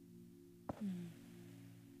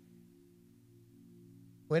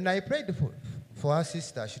 When I prayed for her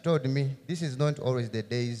sister, she told me, this is not always the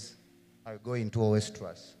days I go into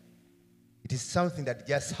Westeros. It is something that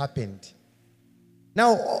just happened.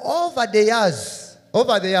 Now, over the years,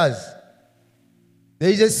 there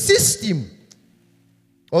is a system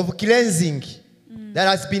of cleansing that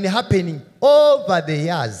has been happening over the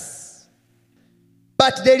years.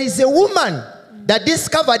 But there is a woman that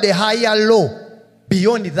discovered a higher law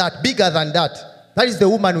beyond that, bigger than that. That is the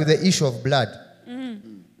woman with the issue of blood.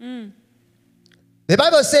 The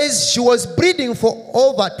Bible says she was bleeding for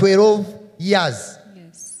over 12 years.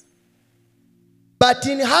 Yes. But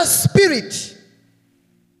in her spirit,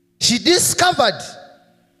 she discovered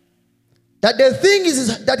that the thing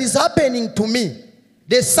that is happening to me,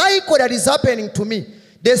 the cycle that is happening to me,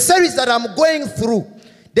 the series that I'm going through,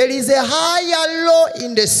 there is a higher law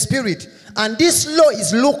in the spirit. And this law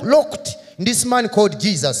is locked in this man called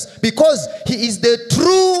Jesus, because he is the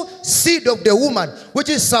true seed of the woman, which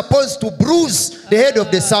is supposed to bruise the head of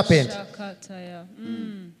the serpent.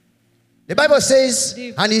 The Bible says,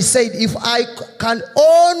 and he said, if I can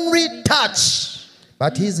only touch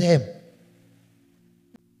but his hem.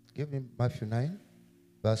 Give me Matthew 9,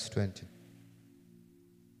 verse 20.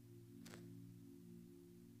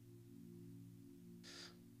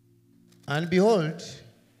 And behold,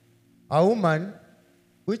 a woman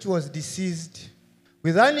which was deceased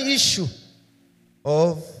with an issue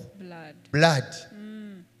of blood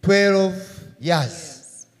 12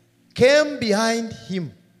 years, came behind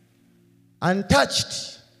him and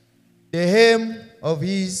touched the hem of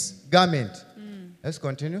his garment. Let's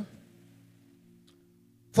continue.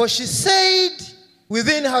 For she said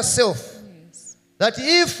within herself, that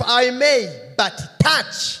if I may but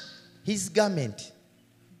touch his garment,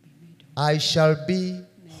 I shall be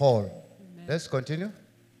whole. Let's continue.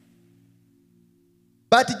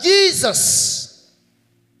 But Jesus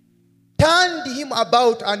turned him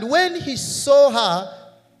about, and when he saw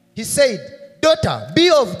her, he said, daughter,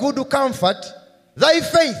 be of good comfort. Thy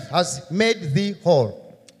faith has made thee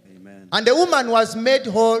whole. Amen. And the woman was made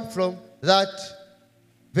whole from that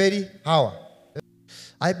very hour.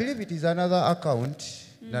 I believe it is another account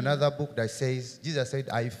in another book that says, Jesus said,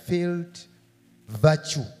 I felt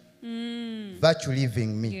virtue. Virtue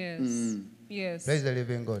leaving me. Yes. Yes. Praise the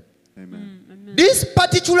living God. Amen. Amen. This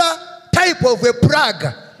particular type of a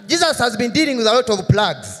plague, Jesus has been dealing with a lot of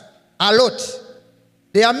plagues. A lot.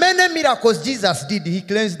 There are many miracles Jesus did. He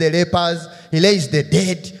cleansed the lepers. He raised the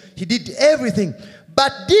dead. He did everything.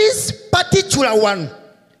 But this particular one,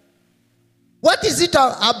 what is it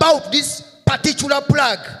about this particular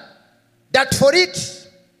plague? That for it,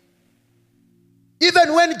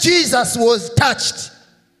 even when Jesus was touched,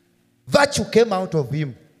 virtue came out of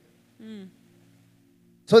him.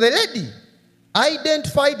 So the lady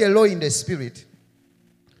identified the law in the spirit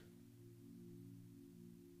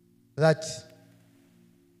that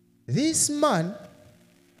this man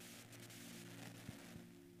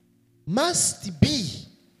must be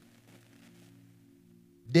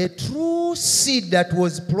the true seed that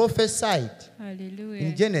was prophesied Hallelujah.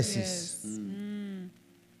 in Genesis. Yes.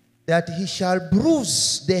 That he shall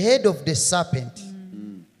bruise the head of the serpent.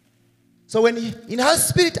 So when he, in her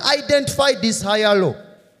spirit, identified this higher law,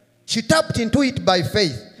 she tapped into it by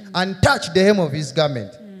faith and touched the hem of his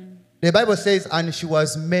garment. The Bible says, and she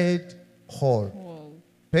was made whole. Whoa.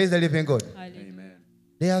 Praise the living God. Hallelujah. Amen.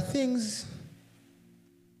 There are things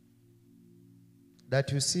that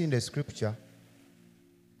you see in the scripture,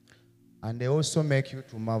 and they also make you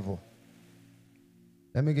to marvel.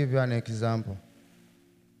 Let me give you an example.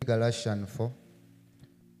 Galatians 4.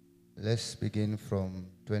 Let's begin from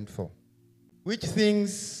 24. Which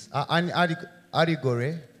things are an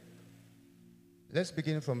allegory? Let's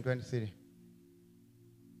begin from 23.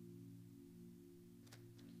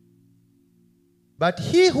 But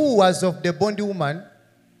he who was of the bondwoman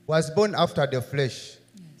was born after the flesh.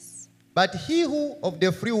 Yes. But he who of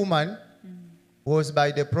the free woman was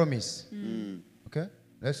by the promise. Okay,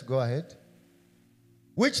 let's go ahead.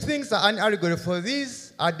 Which things are an allegory? For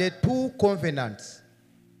these are the two covenants.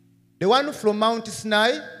 The one from Mount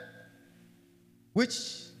Sinai,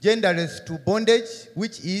 which genders to bondage,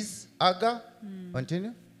 which is Agar.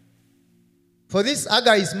 Continue. For this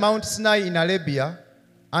Agar is Mount Sinai in Arabia,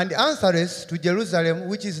 and answereth to Jerusalem,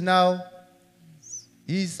 which is now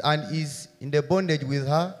is in the bondage with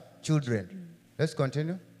her children. Let's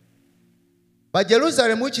continue. But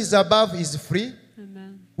Jerusalem, which is above, is free,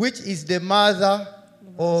 Amen. which is the mother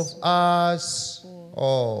of us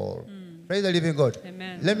all. Praise the living God.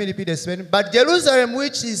 Amen. Let me repeat the statement. But Jerusalem,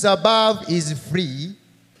 which is above, is free,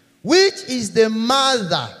 which is the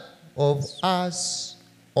mother of us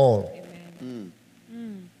all. Amen.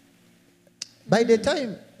 By the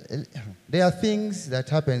time, there are things that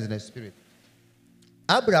happens in the spirit.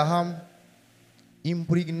 Abraham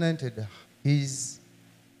impregnated his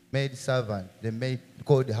maid servant, the maid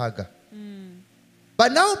called Hagar.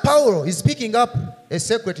 But now Paul is picking up a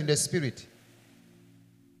secret in the spirit.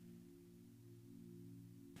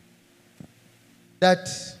 That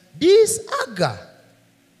this Hagar,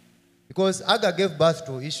 because Hagar gave birth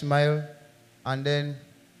to Ishmael, and then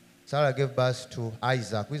Sarah gave birth to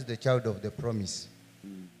Isaac, who is the child of the promise.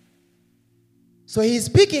 So he's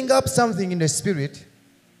picking up something in the spirit,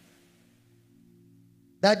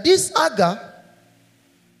 that this Hagar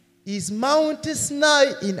is Mount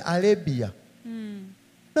Sinai in Arabia.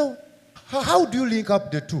 Now, how do you link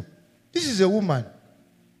up the two? This is a woman.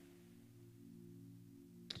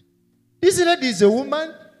 This lady is a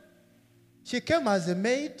woman. She came as a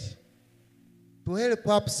maid to help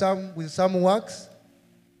up with some works.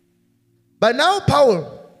 But now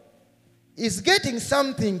Paul is getting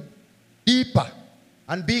something deeper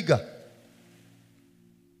and bigger.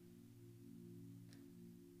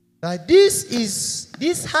 That this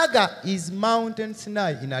Hagar is Mount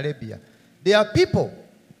Sinai in Arabia. There are people.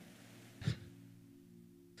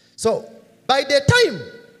 So by the time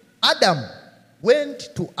Adam went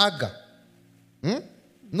to Hagar,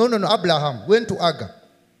 Abraham went to Hagar,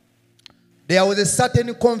 there was a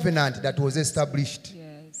certain covenant that was established.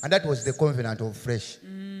 Yes. And that was the covenant of flesh.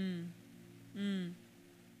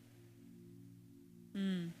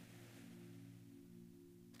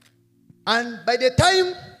 And by the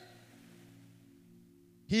time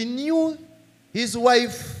he knew his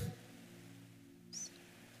wife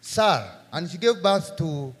Sarah, and she gave birth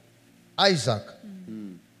to Isaac,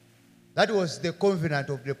 that was the covenant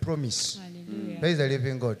of the promise. Hallelujah. Praise the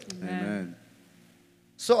living God. Amen.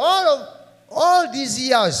 So all these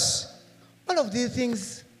years, all of these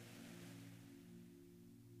things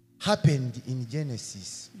happened in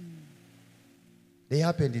Genesis. They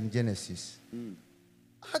happened in Genesis.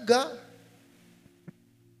 Hagar,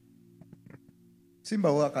 Simba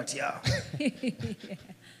wakati yao.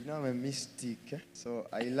 You know, I'm a mystic, so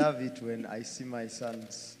I love it when I see my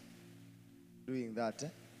sons doing that.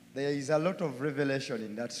 There is a lot of revelation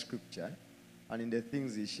in that scripture and in the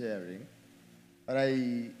things he's sharing. But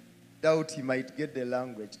I doubt he might get the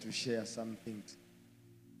language to share some things.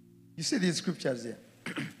 You see these scriptures here?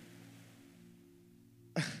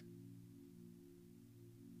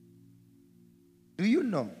 Do you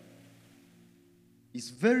know it's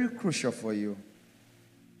very crucial for you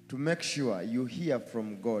to make sure you hear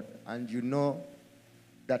from God and you know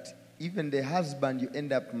that even the husband you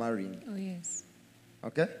end up marrying, Oh, yes.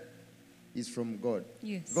 okay, is from God.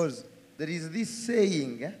 Yes. Because there is this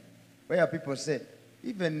saying where people say,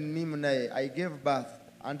 even me, Munai, I gave birth,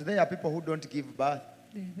 and there are people who don't give birth.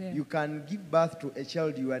 There. You can give birth to a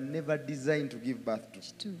child you are never designed to give birth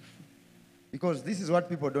to. Because this is what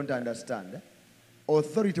people don't understand.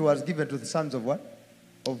 Authority was given to the sons of what?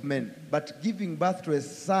 Of men. But giving birth to a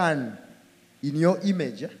son in your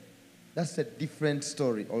image, that's a different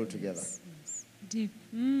story altogether. Yes. Deep.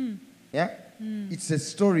 Yeah? It's a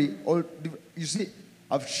story. You see,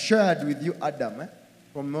 I've shared with you Adam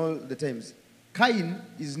from all the times. Cain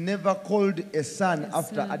is never called a son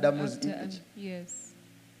after Adam's image. Yes.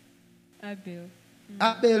 Abel.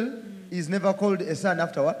 Abel is never called a son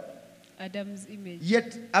after what? Adam's image.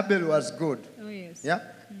 Yet Abel was good. Oh, yes. Yeah?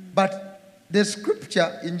 But the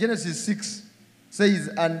scripture in Genesis 6 says,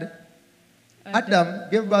 and Adam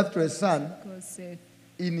gave birth to a son Called Seth.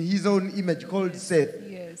 in his own image called Seth.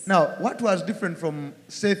 Yes. Now, what was different from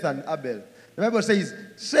Seth and Abel? The Bible says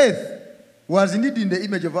Seth was indeed in the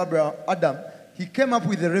image of Adam. He came up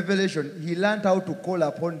with a revelation. He learned how to call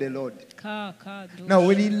upon the Lord. Now,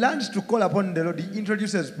 when he learns to call upon the Lord, he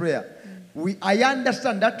introduces prayer. I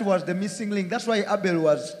understand that was the missing link. That's why Abel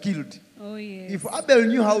was killed. Oh, yes. If Abel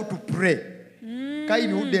knew how to pray,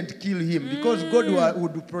 Cain wouldn't kill him because God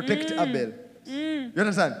would protect Abel. You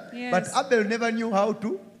understand? Yes. But Abel never knew how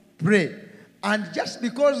to pray. And just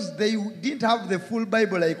because they didn't have the full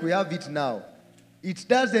Bible like we have it now, it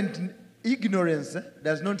doesn't, ignorance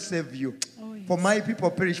does not save you. Oh, yes. For my people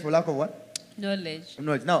perish for lack of what? Knowledge.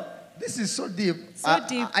 Knowledge. Now, this is so deep. So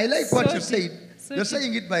deep. I like what So you deep. said. So You're deep.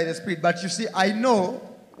 saying it by the Spirit, but you see, I know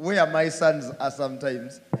where my sons are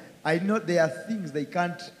sometimes. I know there are things they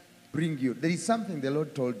can't bring you. There is something the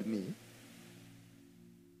Lord told me,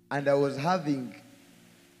 and I was having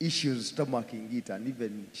issues stomaching it and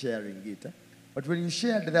even sharing it. But when you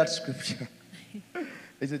shared that scripture,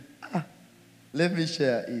 I said, let me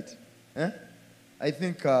share it. I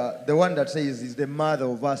think the one that says is the mother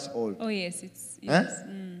of us all. Oh, yes. It's yes.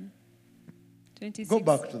 26. Go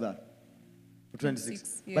back to that.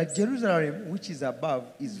 26. Yes. But Jerusalem, which is above,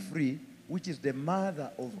 is free, which is the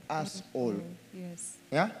mother of us all. Yes.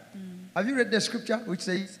 Yeah? Have you read the scripture which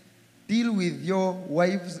says, deal with your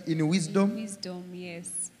wives in wisdom? Wisdom,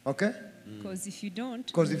 yes. Okay? Because if you don't,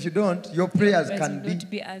 Because if you don't, your prayers prayers can will be not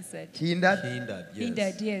be answered. hindered. Hindered, yes.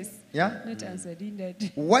 Hindered, yes. Yeah? Not answered,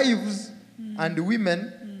 hindered. Wives and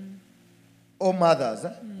women or mothers.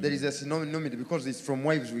 There is a synonymity because it's from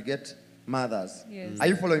wives we get mothers. Yes. Are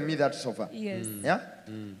you following me that so far? Yes. Yeah?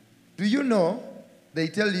 Do you know they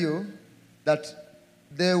tell you that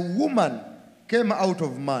the woman came out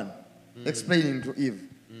of man, explaining to Eve.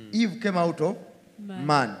 Eve came out of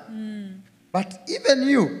man. But even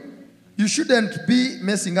you shouldn't be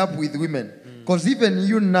messing up with women. Because even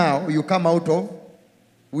you now, you come out of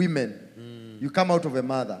women. You come out of a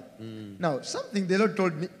mother. Now, something the Lord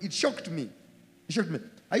told me, it shocked me. It shocked me.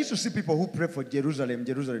 I used to see people who pray for Jerusalem,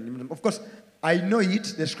 Jerusalem. Of course, I know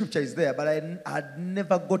it, the scripture is there, but I had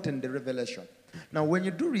never gotten the revelation. Now, when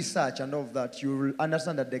you do research and all of that, you will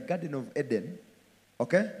understand that the Garden of Eden,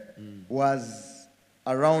 okay, was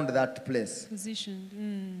around that place.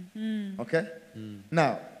 Positioned. Okay?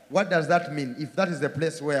 Now, what does that mean? If that is the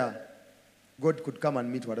place where God could come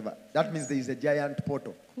and meet whatever, that means there is a giant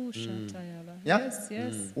portal. Kushatayala. Yeah? Yes,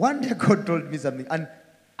 yes. One day God told me something, and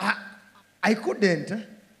I couldn't,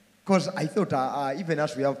 because I thought, even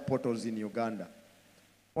as we have portals in Uganda,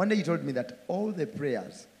 one day he told me that all the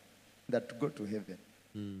prayers that go to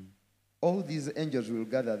heaven, all these angels will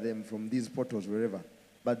gather them from these portals wherever,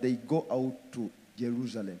 but they go out to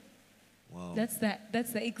Jerusalem. Wow. That's the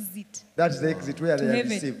exit. That's the exit where To they are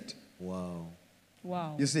heaven. received. Wow.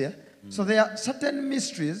 Wow. You see? So there are certain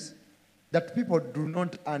mysteries that people do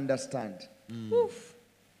not understand. Oof.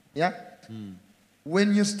 Yeah?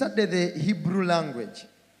 When you study the Hebrew language,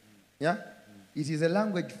 yeah, it is a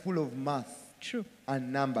language full of math True.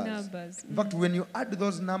 and numbers. Numbers. In fact, when you add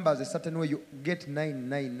those numbers a certain way, you get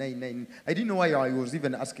 9. I didn't know why I was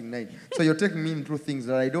even asking 9. So you're taking me into things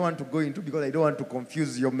that I don't want to go into because I don't want to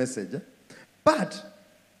confuse your message. But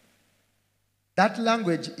that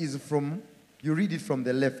language is from, you read it from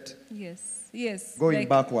the left. Yes. Yes. Going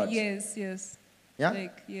backwards. Yes, yes. Yeah?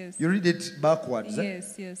 Like, yes. You read it backwards.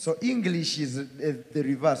 Yes, yes. So English is the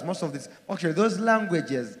reverse. Most of this, actually, those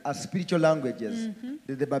languages are spiritual languages.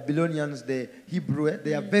 The Babylonians, the Hebrew,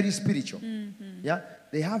 they are very spiritual. Yeah,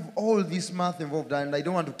 they have all this math involved, and I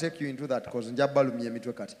don't want to take you into that because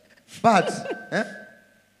but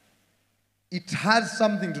it has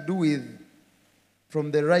something to do with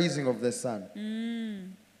from the rising of the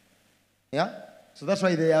sun. Yeah, so that's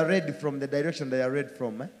why they are read from the direction they are read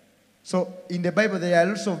from. So in the Bible, there are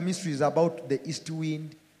lots of mysteries about the east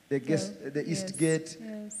wind, the east gate.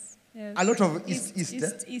 Yes. Yes. A lot of east.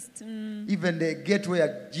 East. Even the gate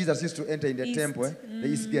where Jesus used to enter in the East. temple, the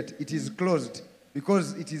east gate, it is closed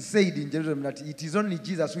because it is said in Jerusalem that it is only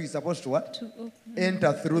Jesus who is supposed to what? To open.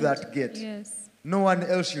 Enter through that gate. Yes. No one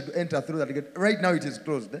else should enter through that gate. Right now it is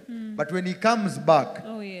closed. But when he comes back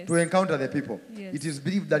Oh, yes. to encounter the people, Yes. it is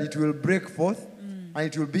believed that it will break forth and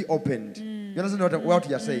it will be opened. You understand what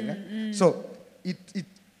you are saying? So it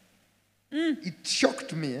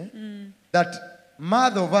shocked me that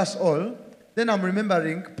mother of us all, then I'm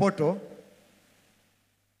remembering portal.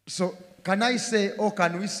 So can I say, or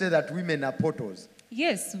can we say that women are portals?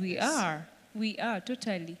 Yes, we are. We are,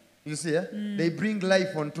 totally. You see, they bring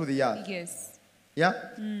life onto the earth. Yes. Yeah?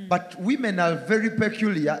 But women are very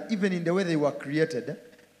peculiar, even in the way they were created.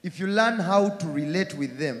 If you learn how to relate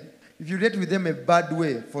with them, if you relate with them a bad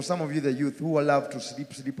way, for some of you, the youth who love to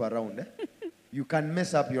sleep around, you can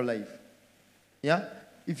mess up your life. Yeah?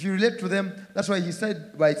 If you relate to them, that's why he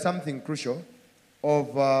started by something crucial.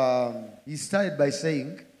 He started by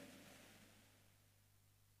saying,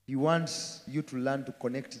 he wants you to learn to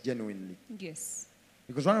connect genuinely. Yes.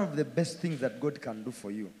 Because one of the best things that God can do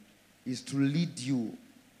for you is to lead you,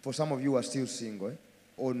 for some of you who are still single,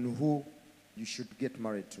 on who you should get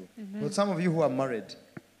married to. Amen. But some of you who are married,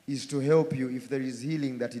 is to help you if there is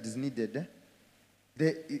healing that is needed.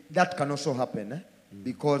 That can also happen.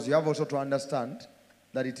 Because you have also to understand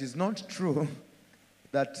that it is not true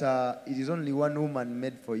that it is only one woman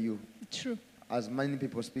made for you. True. As many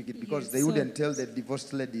people speak it, because Yes, they so- wouldn't tell the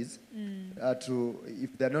divorced ladies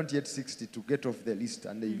if they're not yet 60, to get off the list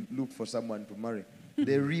and they look for someone to marry.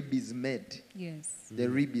 The rib is made. Yes. The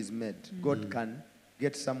rib is made. God can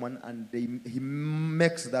get someone and he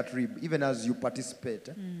makes that rib, even as you participate,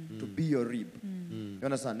 to be your rib. You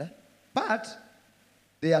understand? But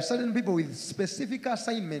there are certain people with specific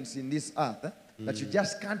assignments in this earth that you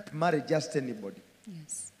just can't marry just anybody.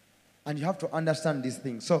 Yes. And you have to understand these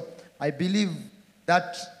things. So I believe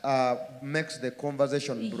that makes the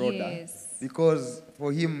conversation broader. Yes. Because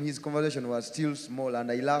for him, his conversation was still small,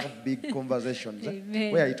 and I love big conversations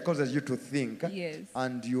Amen. where it causes you to think Yes.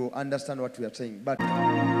 and you understand what we are saying. But it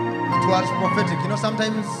was prophetic. You know,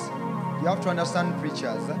 sometimes you have to understand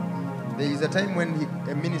preachers. There is a time when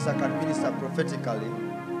a minister can minister prophetically,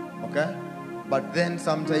 okay? But then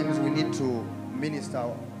sometimes we need to minister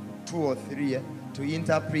 2 or 3 to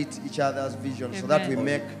interpret each other's vision so that we Amen.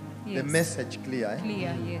 make the Yes. message clear.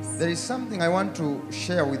 Clear, yes. There is something I want to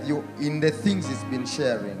share with you in the things he's been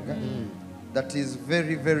sharing that is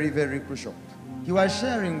very, very, very crucial. He was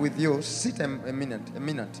sharing with you, sit a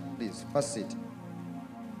minute, please, first sit.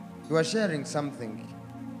 He was sharing something.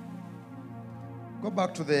 Go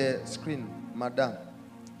back to the screen, madam.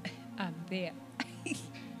 I'm there.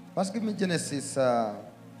 First give me Genesis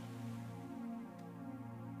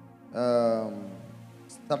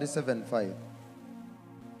 37:5.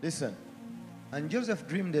 Listen. And Joseph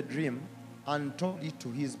dreamed a dream and told it to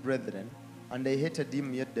his brethren, and they hated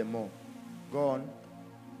him yet the more. Go on.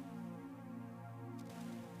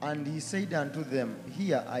 And he said unto them,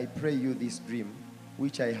 Hear, I pray you, this dream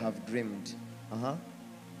which I have dreamed.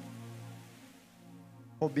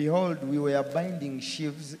 For behold, we were binding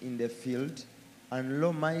sheaves in the field, and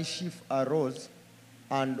lo, my sheaf arose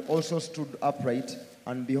and also stood upright,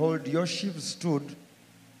 and behold, your sheaves stood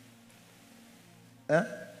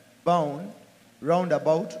bound round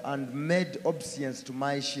about and made obeisance to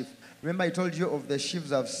my sheaf. Remember I told you of the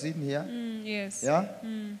sheaves I've seen here? Yes. Yeah?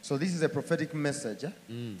 So this is a prophetic message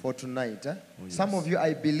for tonight. Some of you,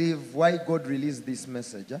 I believe, why God released this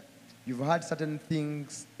message, you've had certain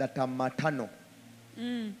things that are maternal.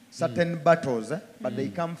 Certain battles, but they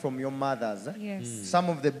come from your mothers. Yes. Some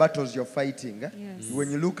of the battles you're fighting, Yes. when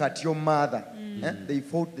you look at your mother, they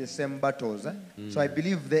fought the same battles. So I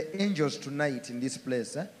believe the angels tonight in this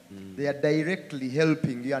place, they are directly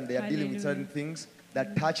helping you, and they are dealing with certain things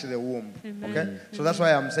that touch the womb. Amen. Okay? So that's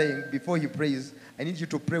why I'm saying, before he prays, I need you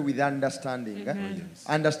to pray with understanding.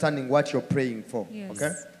 Understanding what you're praying for. Yes.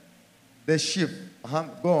 Okay? The sheep,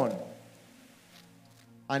 go on.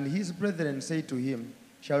 And his brethren say to him,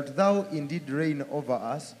 Shalt thou indeed reign over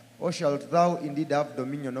us, or shalt thou indeed have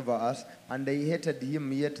dominion over us? And they hated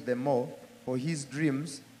him yet the more for his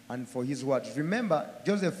dreams and for his words. Remember,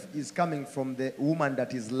 Joseph is coming from the woman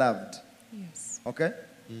that is loved. Yes. Okay?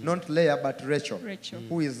 Not Leah, but Rachel. Rachel.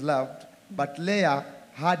 Who is loved. But Leah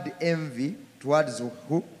had envy towards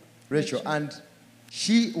who? Rachel. And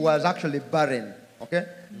she was actually barren. Okay?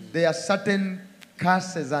 There are certain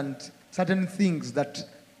curses and certain things that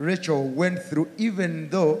Rachel went through, even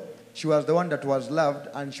though she was the one that was loved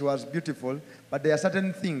and she was beautiful. But there are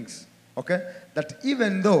certain things, okay, that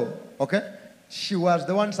even though, okay, she was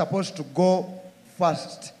the one supposed to go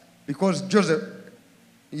first, because Joseph,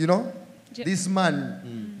 you know, this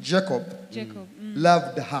man, Jacob,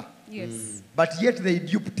 loved her. Yes. But yet they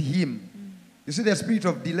duped him. You see the spirit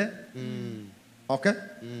of delay? Okay?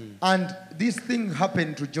 And this thing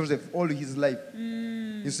happened to Joseph all his life.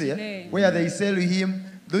 You see, where they sell him,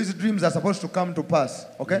 those dreams are supposed to come to pass.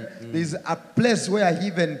 Okay? There's a place where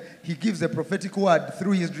he gives a prophetic word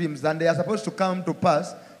through his dreams, and they are supposed to come to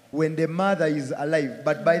pass when the mother is alive.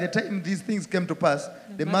 But by the time these things came to pass,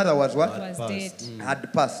 the mother was what? Was dead.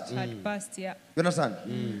 Had passed. Had passed, yeah. You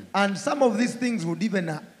understand? And some of these things would even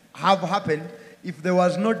have happened if there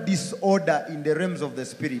was not disorder in the realms of the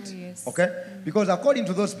spirit. Oh, yes. Okay? Because according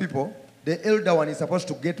to those people, the elder one is supposed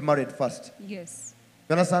to get married first. Yes.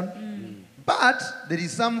 You understand? But there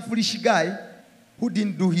is some foolish guy who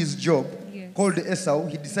didn't do his job, called Esau.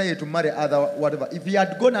 He decided to marry other whatever. If he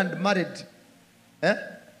had gone and married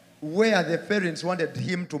where the parents wanted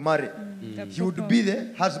him to marry, he would be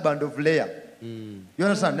the husband of Leah. You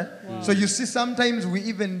understand? Wow. So you see, sometimes we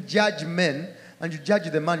even judge men, and you judge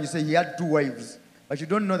the man, you say he had 2 wives, but you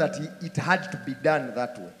don't know that it had to be done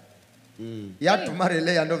that way. He had to marry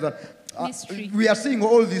Leah and all that. We are seeing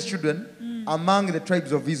all these children among the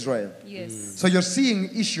tribes of Israel. Yes. So you're seeing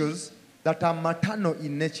issues that are maternal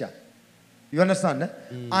in nature. You understand?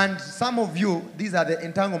 And some of you, these are the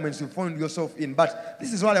entanglements you find yourself in. But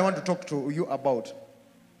this is what I want to talk to you about.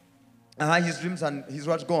 His dreams and his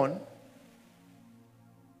words gone.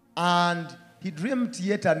 And he dreamed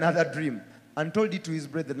yet another dream and told it to his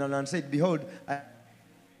brethren and said, Behold, I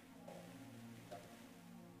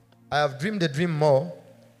have dreamed a dream more.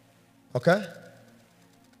 Okay?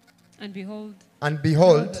 And behold. And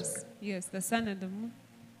behold. Yes, the sun and the moon.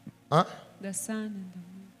 Huh? The sun and the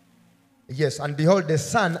moon. Yes, and behold, the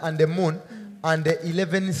sun and the moon and the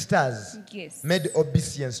 11 stars made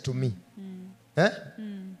obeisance to me.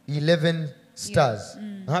 11 stars.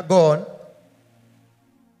 Go on.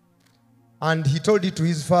 And he told it to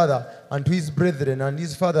his father and to his brethren, and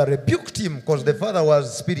his father rebuked him because the father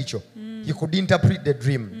was spiritual. He could interpret the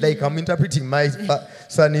dream, like I'm interpreting my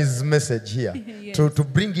son's message here, Yes. to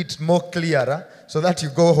bring it more clearer so that you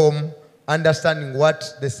go home understanding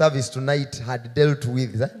what the service tonight had dealt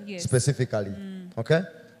with Yes. specifically. Okay?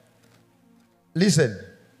 Listen.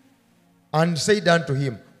 And said unto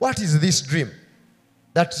him, what is this dream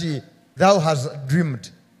that thou hast dreamed?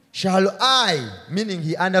 Shall I, meaning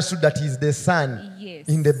he understood that he is the son Yes.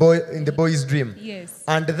 in the boy's dream. Yes.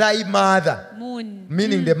 And thy mother, Moon.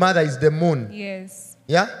 meaning the mother is the moon. Yes.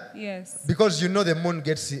 Yeah? Yes. Because you know the moon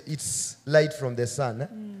gets its light from the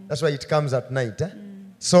sun. That's why it comes at night.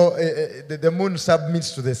 So the moon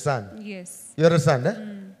submits to the sun. Yes. You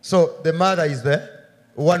understand? So the mother is the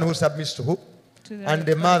one who submits to who? To the And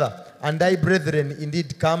the mother. And thy brethren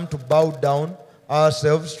indeed come to bow down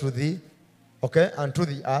ourselves to thee, okay, and to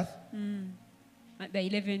the earth. The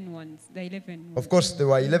 11 ones. The 11 ones. Of course, there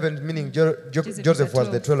were 11, meaning Joseph was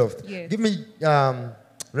the 12th. Yes. Give me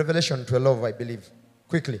Revelation 12, I believe.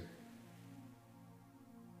 Quickly.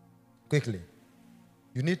 Quickly.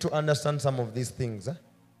 You need to understand some of these things.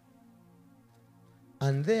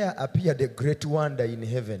 And there appeared a great wonder in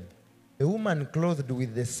heaven. A woman clothed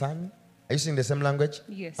with the sun. Are you seeing the same language?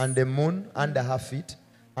 Yes. And the moon under her feet,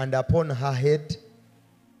 and upon her head.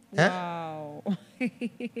 Wow.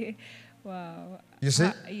 Wow. You see?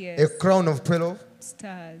 Yes. A crown of 12.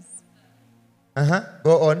 Stars.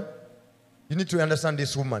 Go on. You need to understand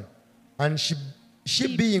this woman. And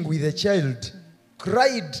she being with a child,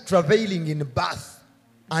 cried, travailing in birth,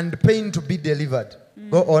 and pain to be delivered.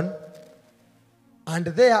 Go on. And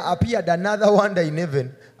there appeared another wonder in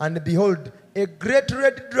heaven, and behold, a great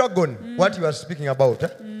red dragon, what you are speaking about,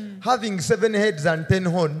 having 7 heads and 10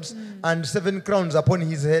 horns, and 7 crowns upon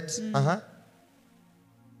his heads.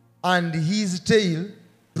 And his tail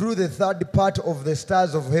drew the third part of the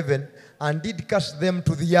stars of heaven, and did cast them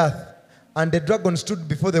to the earth. And the dragon stood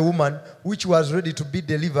before the woman, which was ready to be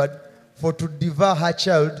delivered, for to devour her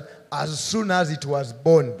child as soon as it was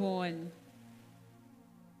born. Born.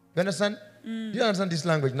 You understand? You understand this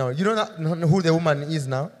language now? You know who the woman is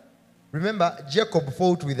now? Remember, Jacob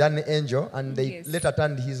fought with an angel, and they Yes. later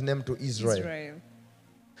turned his name to Israel. Israel.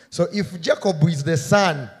 So if Jacob is the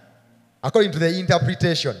son, according to the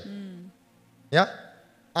interpretation, yeah,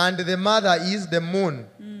 and the mother is the moon,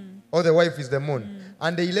 or the wife is the moon,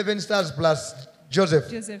 and the 11 stars plus Joseph,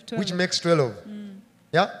 12. which makes 12,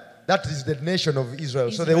 yeah, that is the nation of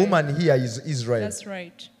Israel. So the Israel. woman here is Israel. That's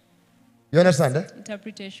right. You understand?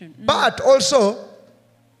 Interpretation. But also,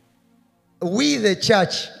 we the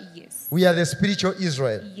church, Yes. we are the spiritual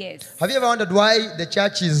Israel. Yes. Have you ever wondered why the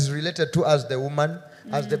church is related to as the woman,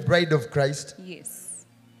 as the bride of Christ? Yes.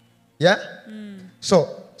 Yeah?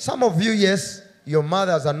 So, some of you, yes, your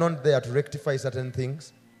mothers are not there to rectify certain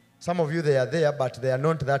things. Some of you, they are there, but they are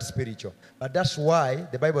not that spiritual. But that's why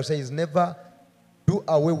the Bible says never do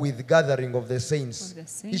away with gathering of the saints. Of the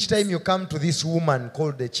saints. Each time you come to this woman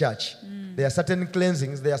called the church, there are certain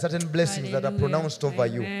cleansings, there are certain blessings that are Hallelujah. pronounced over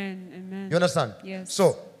you. Amen. Amen. You understand? Yes.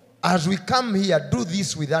 So, as we come here, do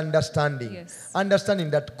this with understanding. Yes.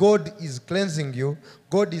 Understanding that God is cleansing you,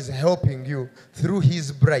 God is helping you through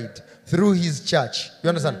his bride, through his church. You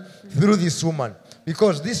understand? Through this woman.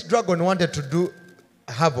 Because this dragon wanted to do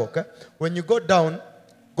havoc. When you go down,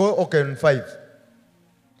 go on 5.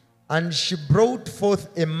 And she brought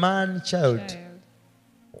forth a man child.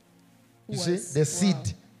 You see, the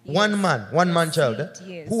seed. Wow. One Yes. man child, seed,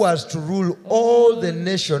 yes. who was to rule all the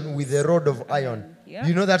nation with a rod of iron. Yeah.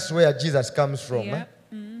 You know that's where Jesus comes from. Yeah.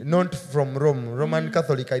 Not from Rome. Roman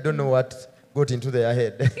Catholic, I don't know what got into their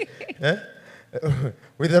head. Eh?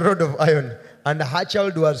 With a rod of iron. And her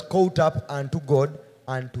child was caught up unto God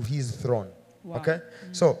and to his throne. Wow. Okay?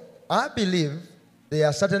 So, I believe there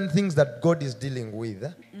are certain things that God is dealing with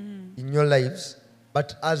in your lives.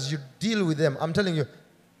 But as you deal with them, I'm telling you,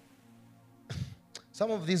 some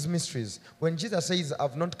of these mysteries, when Jesus says,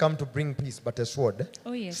 I've not come to bring peace but a sword,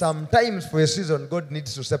 Oh, yes. sometimes for a season, God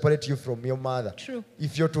needs to separate you from your mother. True.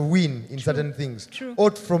 If you're to win in certain things. True. Or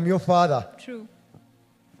from your father. True.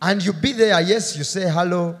 And you be there, yes, you say,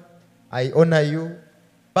 hello, I honor you.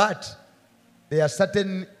 But there are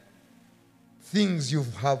certain things you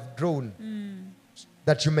have drawn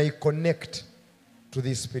that you may connect to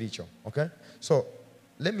this spiritual. Okay? So,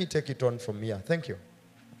 let me take it on from here. Thank you.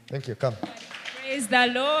 Thank you. Come. Praise the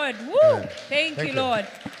Lord. Woo. Yeah. Thank you, Lord.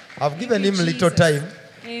 I've given him you, a little Jesus. time,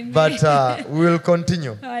 Amen. but we will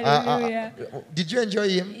continue. Hallelujah. Did you enjoy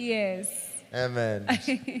him? Yes. Amen.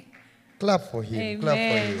 Clap for him. Clap for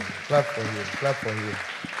Amen. him. Clap for him. Clap for him.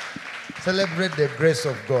 Celebrate the grace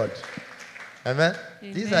of God. Amen.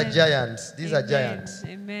 These are Amen. giants. These are Amen. giants.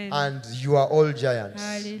 Amen. And you are all giants.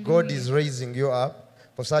 Hallelujah. God is raising you up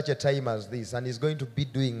for such a time as this, and He's going to be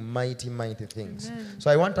doing mighty, mighty things. Amen.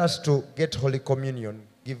 So I want us to get Holy Communion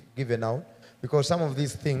given out, because some of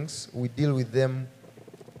these things, we deal with them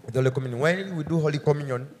with Holy Communion. When we do Holy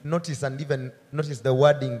Communion, notice and even notice the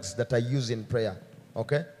wordings that are used in prayer.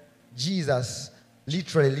 Okay? Jesus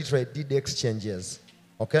literally did exchanges.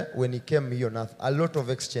 Okay? When He came here on earth, a lot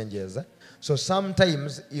of exchanges. So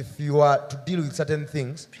sometimes if you are to deal with certain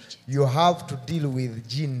things, you have to deal with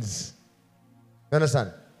genes. You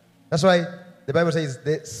understand? That's why the Bible says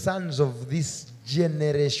the sons of this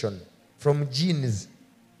generation from genes,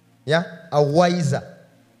 are wiser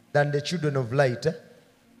than the children of light.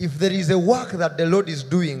 If there is a work that the Lord is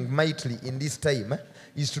doing mightily in this time,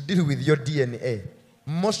 is to deal with your DNA.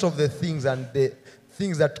 Most of the things and the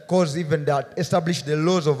things that cause even that establish the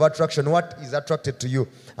laws of attraction, what is attracted to you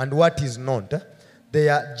and what is not, they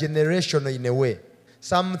are generational in a way.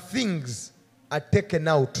 Some things are taken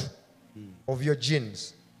out of your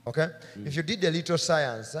genes. Okay? If you did a little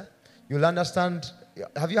science, you'll understand.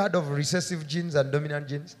 Have you heard of recessive genes and dominant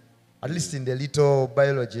genes? At least in the little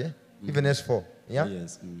biology, even S4. Yeah?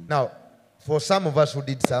 Yes. Now, for some of us who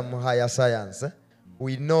did some higher science,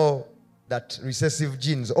 we know that recessive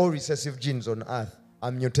genes, all recessive genes on earth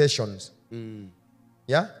are mutations.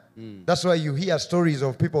 Yeah? That's why you hear stories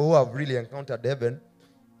of people who have really encountered heaven,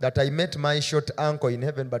 that I met my short uncle in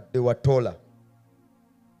heaven, but they were taller.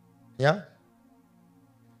 Yeah?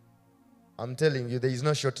 I'm telling you, there is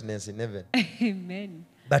no shortness in heaven. Amen.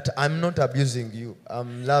 But I'm not abusing you.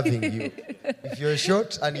 I'm loving you. If you're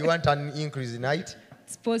short and you want an increase in height,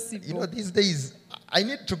 It's possible. you know, these days, I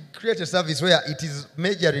need to create a service where it is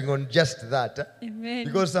measuring on just that. Amen.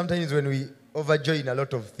 Because sometimes when we overjoin a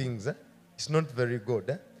lot of things, it's not very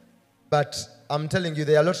good. But I'm telling you,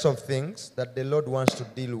 there are lots of things that the Lord wants to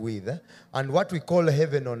deal with. And what we call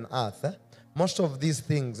heaven on earth, most of these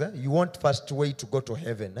things, you won't first wait to go to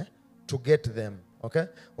heaven to get them. Okay?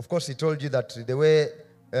 Of course, He told you that the way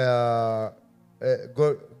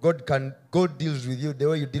God deals with you, the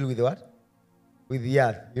way you deal with what? With the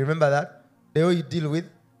earth. You remember that? The way you deal with,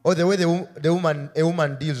 or the way a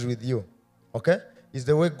woman deals with you. Okay? Is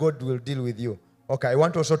the way God will deal with you. Okay, I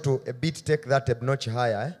want also to a bit take that a notch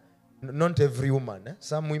higher. Not every woman.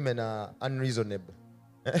 Some women are unreasonable.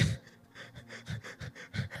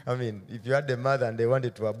 I mean, if you had a mother and they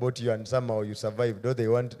wanted to abort you and somehow you survived, or they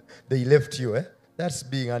left you, that's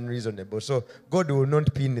being unreasonable. So God will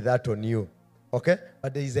not pin that on you. Okay?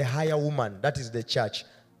 But there is a higher woman. That is the church.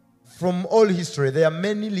 From all history, there are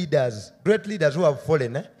many leaders, great leaders who have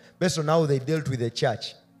fallen, based on how they dealt with the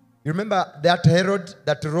church. You remember that Herod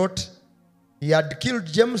that wrote, he had killed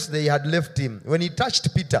James, they had left him. When he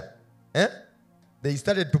touched Peter, they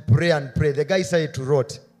started to pray and pray. The guy started to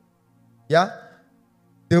rot. Yeah?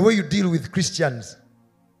 The way you deal with Christians.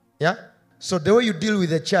 Yeah? So the way you deal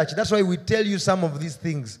with the church, that's why we tell you some of these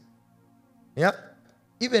things. Yeah?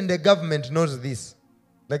 Even the government knows this.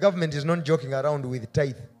 The government is not joking around with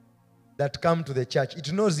tithe that come to the church.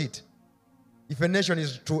 It knows it. If a nation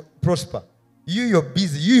is to prosper, you're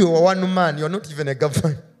busy. You're one man. You're not even a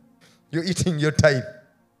government. You're eating your tithe.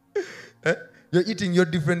 You're eating your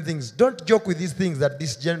different things. Don't joke with these things that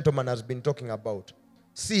this gentleman has been talking about.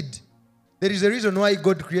 Seed. There is a reason why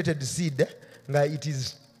God created seed. It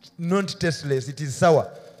is not tasteless. It is sour.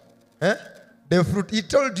 The fruit. He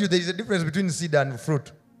told you there is a difference between seed and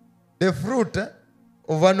fruit. The fruit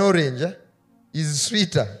of an orange is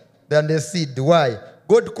sweeter than the seed. Why?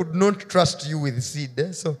 God could not trust you with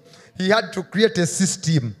seed. So He had to create a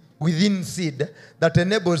system within seed that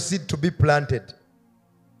enables seed to be planted.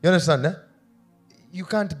 You understand? You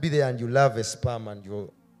can't be there and you love a sperm and you,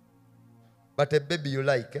 but a baby you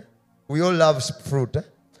like. We all love fruit.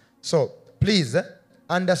 So please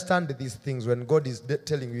understand these things when God is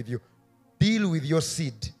telling with you. Deal with your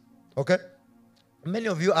seed. Okay? Many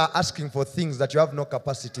of you are asking for things that you have no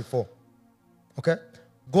capacity for. Okay?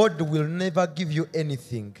 God will never give you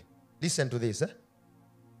anything. Listen to this.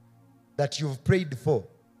 That you've prayed for,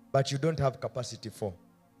 but you don't have capacity for.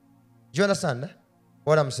 Do you understand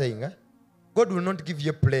what I'm saying? God will not give you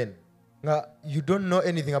a plane. You don't know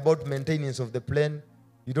anything about maintenance of the plane.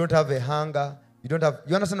 You don't have a hunger. You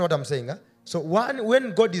understand what I'm saying? So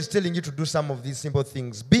when God is telling you to do some of these simple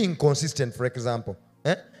things, being consistent, for example,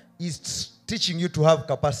 is teaching you to have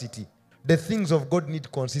capacity. The things of God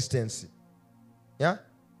need consistency. Yeah?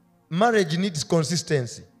 Marriage needs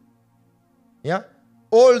consistency. Yeah?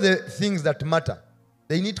 All the things that matter,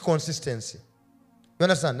 they need consistency. You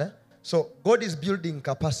understand? So God is building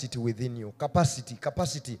capacity within you.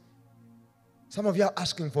 Capacity. Some of you are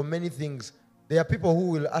asking for many things There are people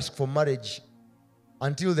who will ask for marriage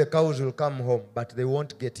until the cows will come home, but they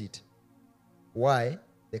won't get it. Why?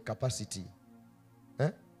 The capacity.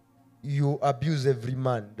 You abuse every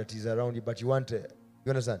man that is around you, but you want, you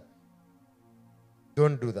understand?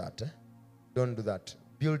 Don't do that. Don't do that.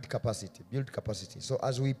 Build capacity. Build capacity. So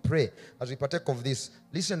as we pray, as we partake of this,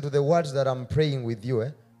 listen to the words that I'm praying with you,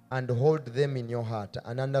 and hold them in your heart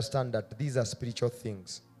and understand that these are spiritual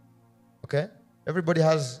things. Okay? Everybody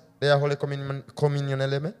has their Holy Communion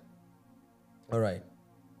element? All right.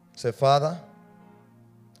 Say, Father,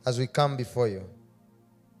 as we come before you,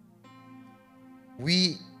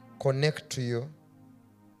 we connect to you.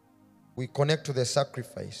 We connect to the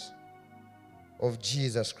sacrifice of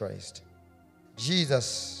Jesus Christ.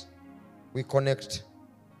 Jesus, we connect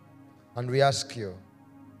and we ask you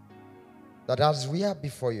that as we are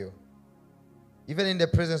before you, even in the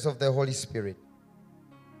presence of the Holy Spirit,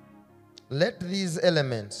 let these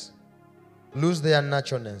elements lose their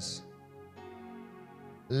naturalness.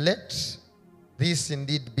 Let this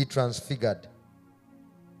indeed be transfigured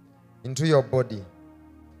into your body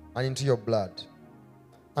and into your blood.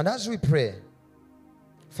 And as we pray,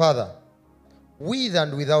 Father, with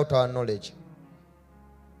and without our knowledge,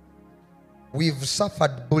 we've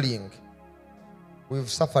suffered bullying, we've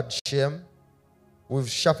suffered shame, we've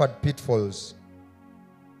suffered pitfalls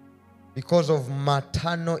because of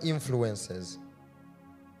maternal influences,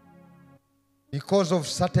 because of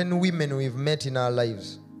certain women we've met in our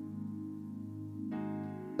lives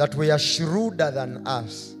that were shrewder than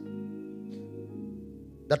us,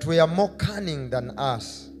 that were more cunning than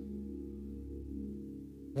us.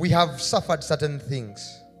 We have suffered certain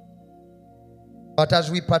things. But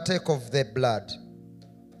as we partake of the blood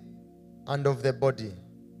and of the body,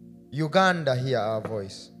 Uganda hear our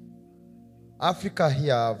voice. Africa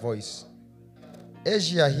hear our voice.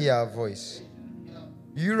 Asia hear our voice.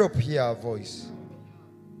 Europe hear our voice.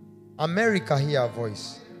 America hear our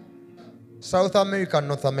voice. South America and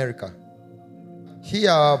North America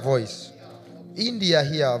hear our voice. India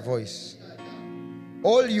hear our voice.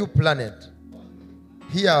 All you planet,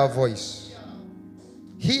 hear our voice.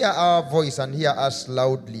 Hear our voice and hear us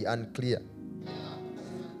loudly and clear.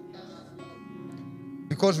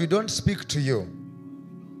 Because we don't speak to you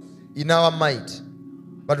in our might,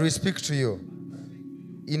 but we speak to you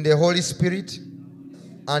in the Holy Spirit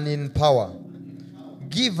and in power.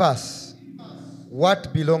 Give us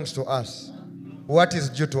what belongs to us, what is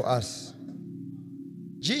due to us.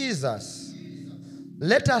 Jesus,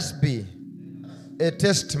 let us be a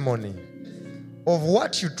testimony of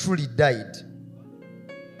what you truly died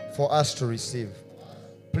for us to receive.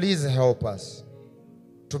 Please help us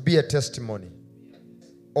to be a testimony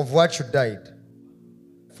of what you died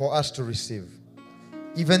for us to receive.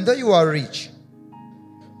 Even though you are rich,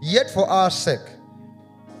 yet for our sake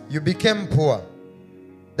you became poor,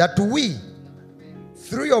 that we,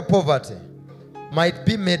 through your poverty, might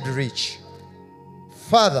be made rich.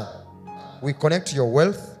 Father, we connect to your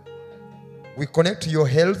wealth, we connect to your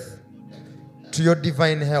health, to your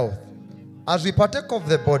divine health. As we partake of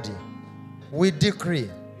the body, we decree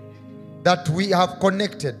that we have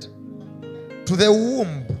connected to the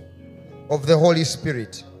womb of the Holy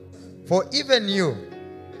Spirit. For even you,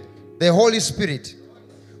 the Holy Spirit,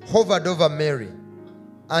 hovered over Mary,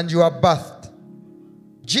 and you are birthed.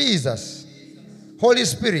 Jesus, Holy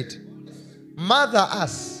Spirit, mother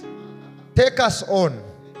us, take us on,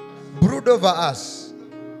 brood over us.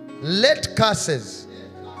 Let curses,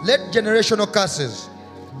 let generational curses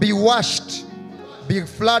be washed, be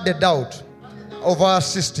flooded out of our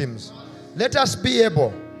systems. Let us be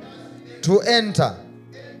able to enter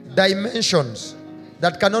dimensions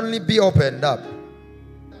that can only be opened up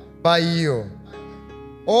by you.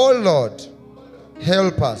 Oh Lord,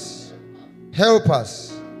 help us. Help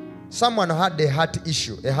us. Someone had a heart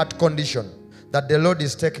issue, a heart condition that the Lord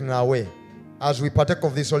is taking away. As we partake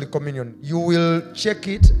of this Holy Communion, you will check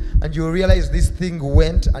it and you will realize this thing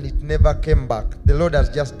went and it never came back. The Lord has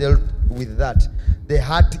just dealt with that. The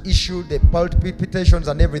heart issue, the palpitations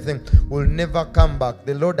and everything will never come back.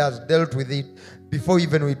 The Lord has dealt with it before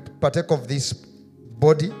even we partake of this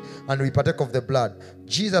body and we partake of the blood.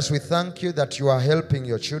 Jesus, we thank you that you are helping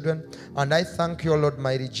your children. And I thank you, Lord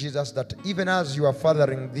mighty Jesus, that even as you are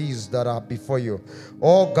fathering these that are before you,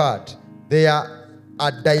 oh God, they are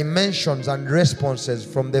dimensions and responses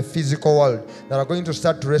from the physical world that are going to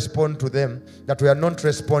start to respond to them that we are not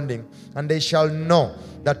responding. And they shall know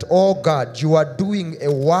that, oh God, you are doing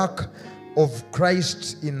a work of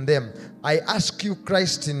Christ in them. I ask you,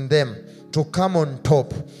 Christ in them, to come on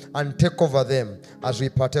top and take over them as we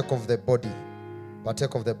partake of the body.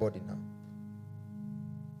 Partake of the body now.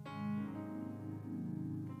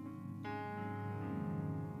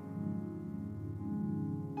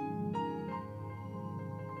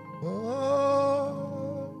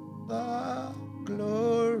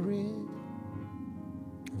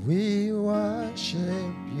 We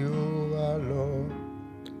worship you, our Lord.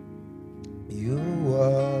 You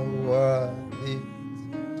are worthy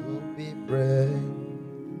to be praised.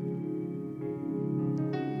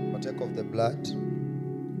 Partake of the blood.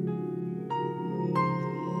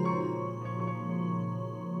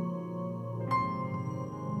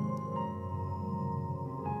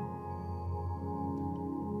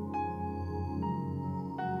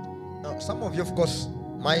 Now, some of you, of course,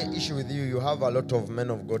 my issue with you, you have a lot of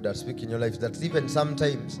men of God that speak in your lives. That even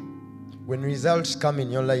sometimes, when results come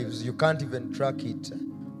in your lives, you can't even track it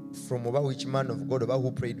from about which man of God, about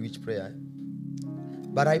who prayed which prayer.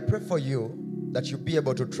 But I pray for you that you be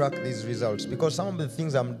able to track these results, because some of the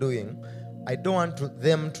things I'm doing, I don't want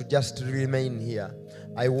them to just remain here.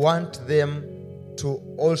 I want them to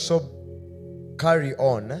also carry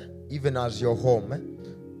on, even as you're home.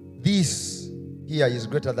 This here is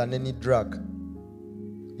greater than any drug.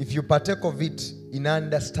 If you partake of it in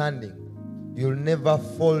understanding, you'll never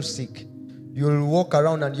fall sick. You'll walk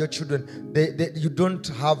around and your children, you don't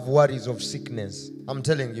have worries of sickness. I'm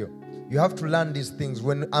telling you. You have to learn these things.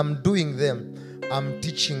 When I'm doing them, I'm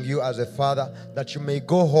teaching you as a father that you may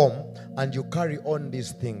go home and you carry on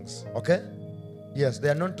these things. Okay? Yes, they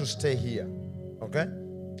are not to stay here. Okay?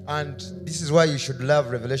 And this is why you should love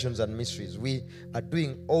revelations and mysteries. We are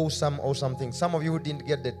doing awesome things. Some of you who didn't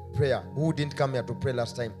get the prayer, who didn't come here to pray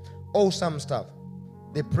last time, awesome stuff.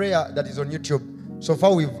 The prayer that is on YouTube, so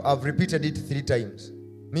far I've repeated it 3 times.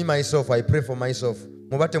 Me, myself, I pray for myself. It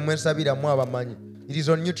is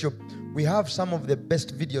on YouTube. We have some of the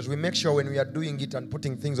best videos. We make sure when we are doing it and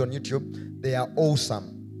putting things on YouTube, they are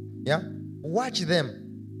awesome. Yeah? Watch them.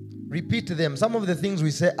 Repeat them. Some of the things we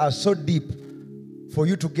say are so deep for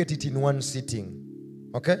you to get it in one sitting.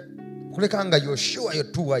 Okay? Kulekanga, you're sure you're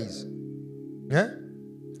too wise. Yeah?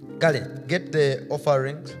 Kale, get the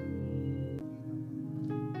offerings.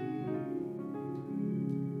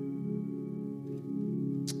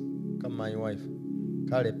 Come, my wife.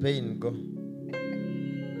 Kale, pain, go.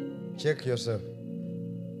 Check yourself.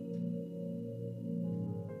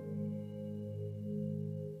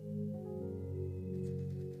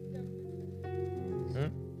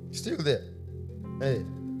 Still there? Hey.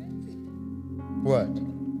 What?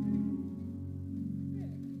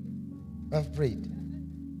 I've prayed.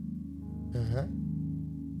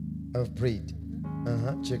 I've prayed.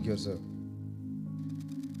 Check yourself.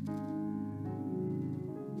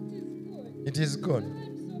 It is gone.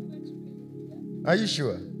 Are you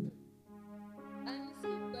sure?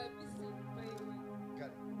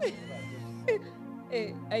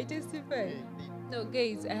 Hey, I testify. No,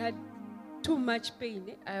 guys, I had too much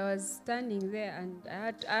pain. I was standing there and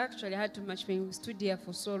I actually had too much pain. We stood here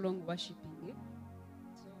for so long worshiping.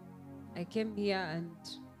 So I came here and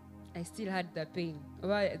I still had the pain.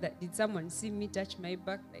 Did someone see me touch my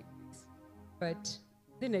back like this? But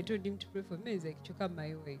then I told him to pray for me. He's like, choke up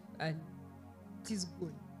my wife. And it is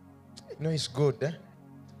good. No, it's good. You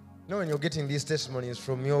know, when you're getting these testimonies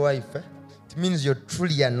from your wife, it means you're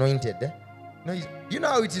truly anointed. No, you know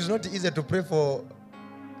how it is not easy to pray for.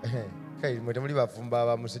 It's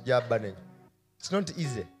not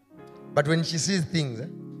easy. But when she sees things,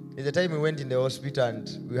 at the time we went in the hospital and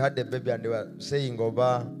we had the baby and they were saying,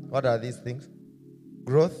 Oba, what are these things?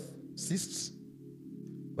 Growth? Cysts?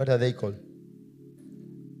 What are they called?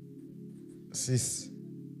 Cysts.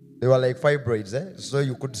 They were like fibroids, so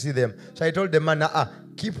you could see them. So I told the man,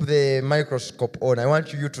 keep the microscope on. I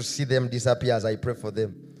want you to see them disappear as I pray for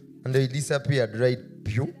them. And they disappeared, right?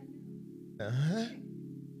 Pew.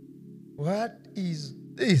 What is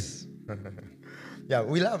this? Yeah,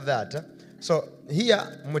 we love that. So here,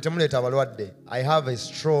 I have a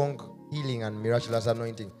strong healing and miraculous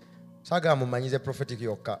anointing. Saga mumanyize prophetic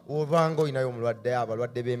yokka. Obango inayo mulwadde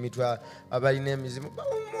abalwadde b'emitwe abalina emizimu.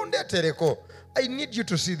 Mundetereko. I need you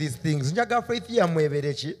to see these things. Njaga faith yammwe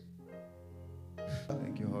ebeere ki?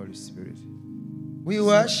 Thank you, Holy Spirit. We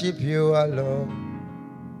worship you, our Lord.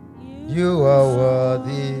 You are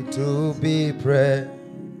worthy to be praised.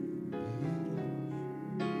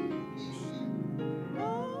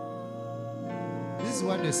 This is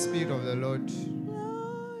what the Spirit of the Lord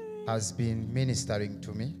has been ministering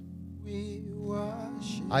to me.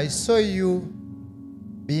 I saw you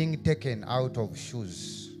being taken out of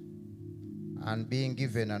shoes and being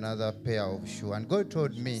given another pair of shoes. And God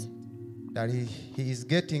told me that he is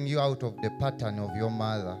getting you out of the pattern of your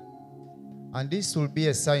mother. And this will be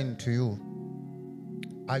a sign to you.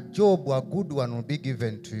 A job, a good one, will be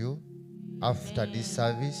given to you after this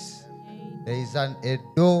service. There is a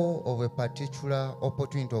door of a particular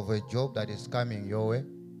opportunity of a job that is coming your way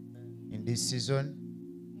in this season.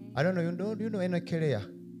 I don't know, do you know any career?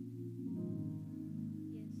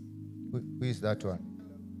 Who is that one?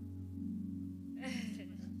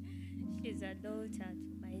 She's a daughter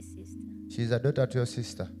to my sister. She's a daughter to your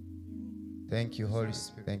sister. Thank you, Holy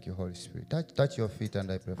Spirit. Thank you, Holy Spirit. Touch your feet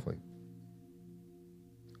and I pray for you.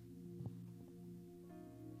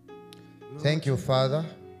 Thank you, Father.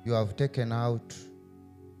 You have taken out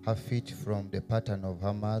her feet from the pattern of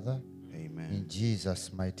her mother. Amen. In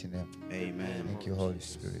Jesus' mighty name. Amen. Thank you, Holy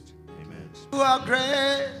Spirit. Amen. You are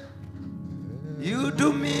great. You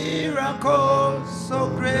do miracles so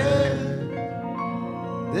great.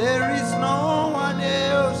 There is no one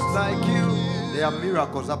else like you. There are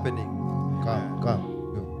miracles happening.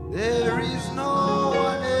 Come. There is no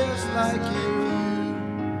one else like you.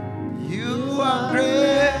 You are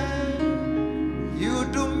great. You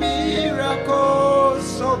do miracles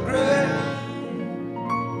so great.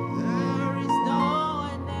 There is no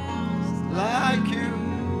one else like you.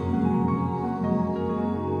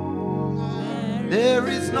 There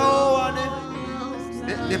is no one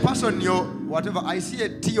else. The person you, whatever, I see a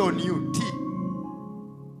T on you. T.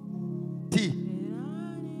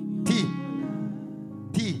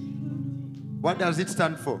 What does it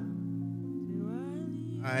stand for?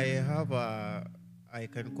 I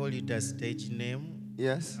can call it a stage name.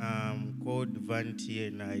 Yes. Called Vanti,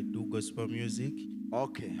 and I do gospel music.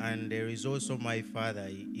 Okay. And there is also my father.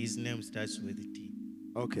 His name starts with T.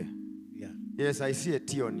 Okay. Yeah. Yes, I see a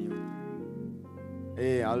T on you.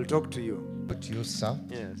 Hey, I'll talk to you. To you, sir.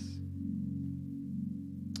 Yes.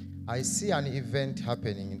 I see an event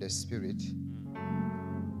happening in the spirit.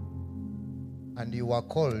 And you are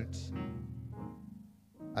called.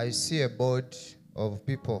 I see a board of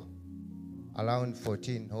people, around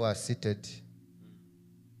 14, who are seated.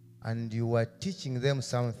 And you are teaching them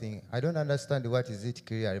something. I don't understand what is it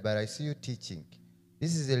clearly, but I see you teaching.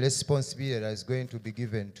 This is a responsibility that is going to be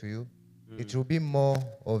given to you. It will be more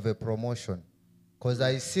of a promotion. Because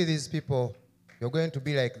I see these people, you're going to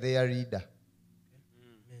be like their leader.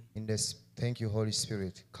 In this, thank you, Holy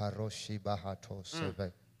Spirit. Karoshi Bahato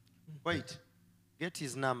Sevai. Wait. Get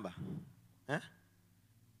his number. Huh?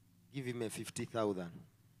 Give him a 50,000.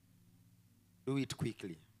 Do it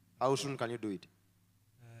quickly. How soon can you do it?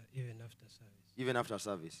 Even after service. Even after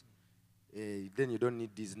service. Then you don't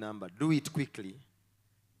need this number. Do it quickly.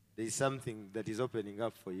 There is something that is opening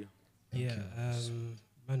up for you. Yeah,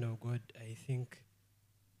 man of God, I think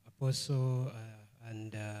Apostle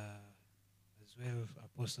and as well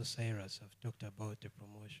Apostle Cyrus have talked about the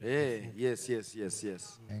promotion. Yes.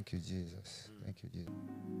 Thank you, Jesus. Thank you, Jesus.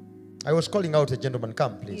 I was calling out a gentleman.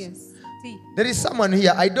 Come, please. Yes. See. There is someone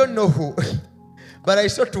here. I don't know who, but I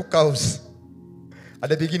saw 2 cows at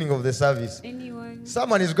the beginning of the service. Anyone?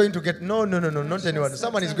 Someone is going to get, no, not anyone.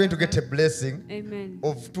 Someone is going to get a blessing Amen.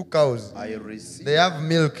 of 2 cows. I receive. They have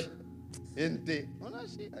milk.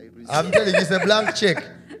 I'm telling you, it's a blank check.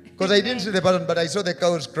 Because I didn't see the pattern, but I saw the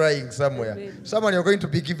cows crying somewhere. Amen. Someone, you're going to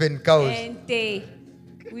be given cows. Ente.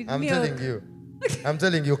 With I'm milk. telling you. I'm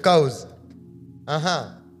telling you, cows.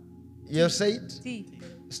 You said? See.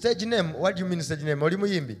 Stage name. What do you mean stage name? Oli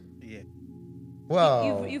Muyimbi? Yeah.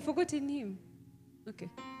 Wow. You've forgotten him. Okay.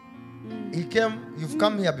 He came, you've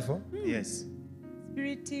come here before? Yes.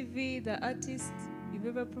 Spirit TV, the artist. You've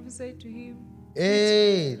ever prophesied to him?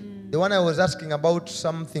 Hey, the one I was asking about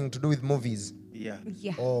something to do with movies. Yeah.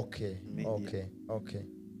 Yeah. Okay. Media.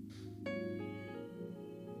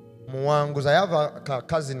 Muanguzi. I have a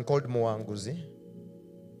cousin called Muanguzi,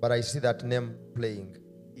 but I see that name playing.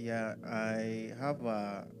 Yeah, I have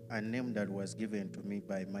a name that was given to me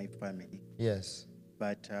by my family. Yes.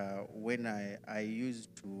 But when I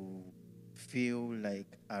used to feel like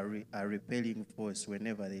a repelling force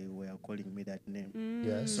whenever they were calling me that name.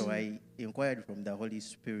 Yes. So I inquired from the Holy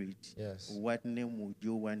Spirit, Yes. what name would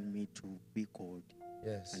you want me to be called?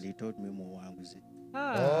 Yes. And he told me Mwanguzi.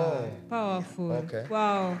 Powerful. Okay.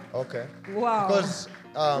 Wow. Okay. Wow. Because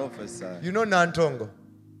Prophesy. you know Nantongo,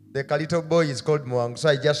 the little boy is called Muangu. So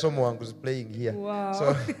I just saw Muangu's playing here. Wow.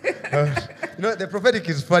 So you know the prophetic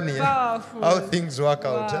is funny. Powerful. How things work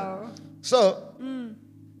out. Wow. So,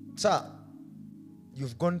 sir,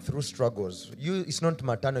 you've gone through struggles. It's not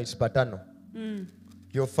maternal, it's paternal.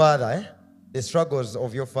 Your father, the struggles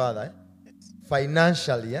of your father,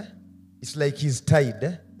 financially, it's like he's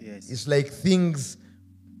tied. Yes. It's like things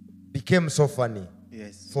became so funny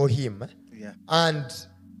Yes. for him. Yeah. And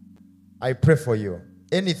I pray for you.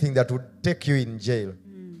 Anything that would take you in jail,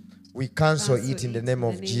 we cancel it in the name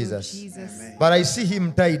of Jesus. Amen. But I see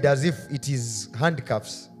him tied as if it is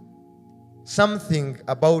handcuffs. Something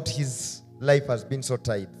about his life has been so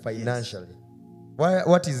tight financially.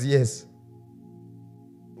 What is yes?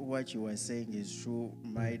 What you were saying is true.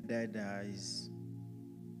 My dad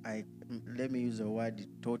let me use the word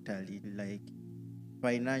totally, like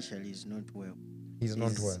financially is not well. He's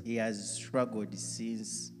not well. He has struggled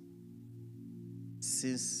since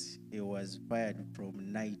he was fired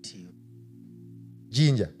from night.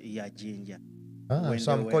 Ginger. Yeah, Ginger.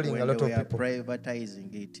 So I'm calling a lot of people.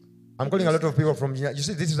 Privatizing it. I'm calling a lot of people from Ginger. You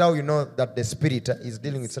see, this is how you know that the spirit is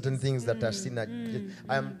dealing with certain things that are seen.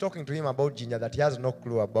 I am talking to him about Ginger that he has no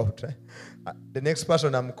clue about. The next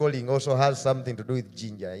person I'm calling also has something to do with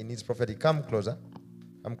Ginger in his prophetic. Come closer.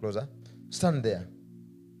 Come closer. Stand there.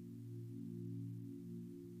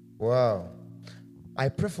 Wow. I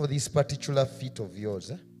pray for this particular feet of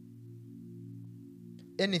yours.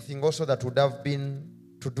 Anything also that would have been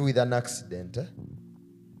to do with an accident,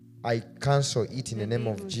 I cancel it in the name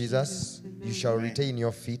of Jesus. You shall retain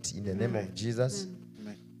your feet in the name of Jesus.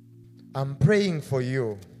 I'm praying for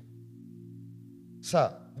you.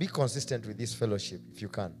 Sir, be consistent with this fellowship if you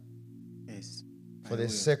can. Yes. For the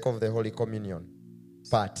sake of the Holy Communion.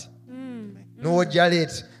 But no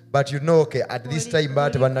jalet, but you know, okay, at this time,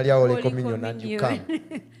 but Holy Communion, and you come.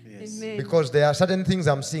 Yes. Amen. Because there are certain things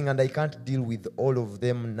I'm seeing and I can't deal with all of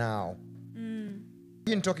them now.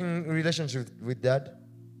 You in talking relationship with dad?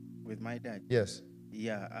 With my dad? Yes.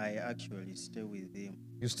 Yeah, I actually stay with him.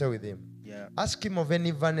 You stay with him? Yeah. Ask him of any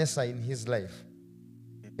Vanessa in his life.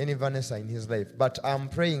 Any Vanessa in his life. But I'm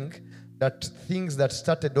praying that things that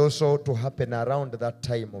started also to happen around that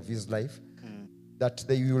time of his life, that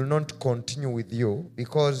they will not continue with you,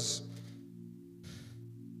 because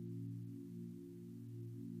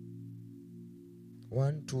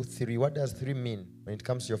one, two, three. What does 3 mean when it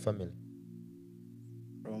comes to your family?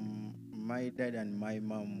 From my dad and my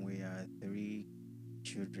mom, we are 3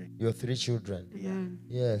 children. Your 3 children. Yeah.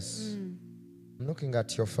 Yes. I'm looking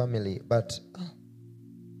at your family, but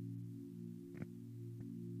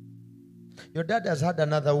your dad has had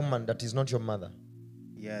another woman that is not your mother.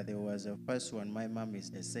 Yeah, there was a first one. My mom is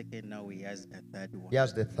the second. Now he has the third one. He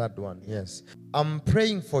has the third one, yes. I'm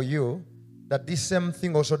praying for you that this same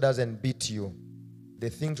thing also doesn't beat you. The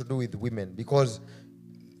thing to do with women, because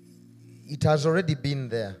it has already been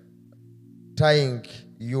there, tying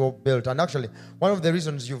your belt. And actually, one of the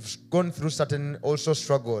reasons you've gone through certain also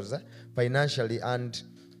struggles financially, and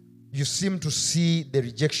you seem to see the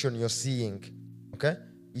rejection you're seeing, okay,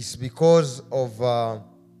 is because of,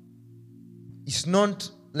 it's not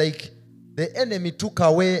like the enemy took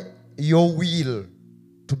away your will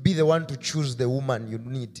to be the one to choose the woman you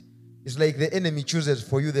need. It's like the enemy chooses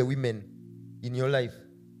for you the women in your life.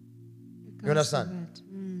 You understand?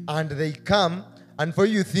 And they come, and for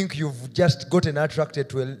you think you've just gotten attracted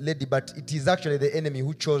to a lady, but it is actually the enemy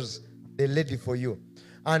who chose the lady for you.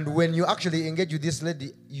 And when you actually engage with this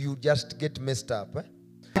lady, you just get messed up.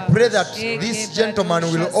 I pray that this gentleman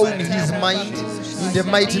will own his mind in the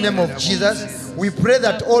mighty name of Jesus. We pray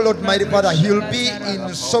that, oh Lord, mighty Father, he'll be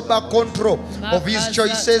in sober control of his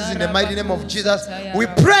choices in the mighty name of Jesus. We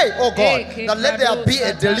pray, oh God, that let there be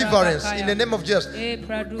a deliverance in the name of Jesus.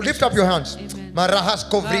 Lift up your hands.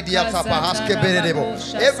 Everything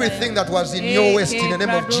that was in your waist in the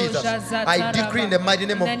name of Jesus, I decree in the mighty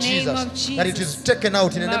name of Jesus that it is taken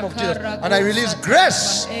out in the name of Jesus. And I release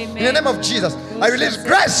grace in the name of Jesus. I release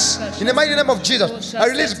grace in the mighty name of Jesus. I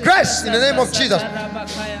release grace in the name of Jesus.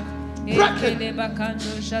 Broken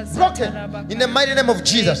in the mighty name of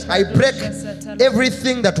Jesus. I break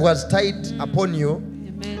everything that was tied upon you.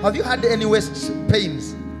 Have you had any waist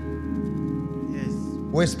pains? Yes.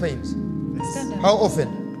 Waist pains? How often?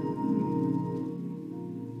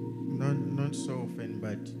 Not so often,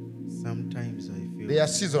 but sometimes I feel. They are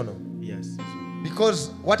seasonal. Yes. Because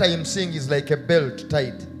what I am saying is like a belt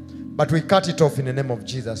tied, but we cut it off in the name of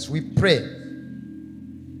Jesus. We pray.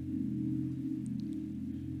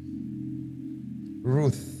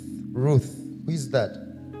 Ruth, who is that?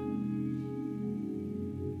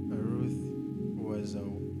 Ruth was a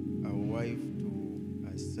wife to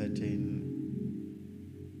a certain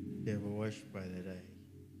devil worshiper that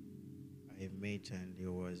I met, and he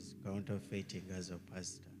was counterfeiting as a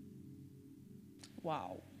pastor.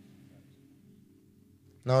 Wow.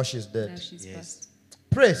 Now she's dead. Now she's Yes. past.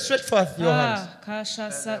 Pray, stretch forth your hands.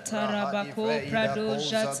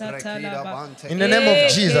 In the name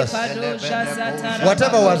of Jesus.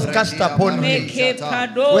 Whatever was cast upon me,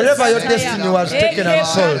 wherever your destiny was taken and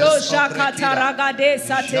sold, oh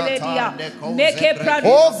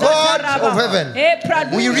God of heaven,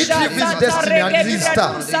 we retrieve his destiny and his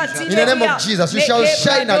star. In the name of Jesus, you shall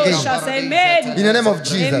shine again. In the name of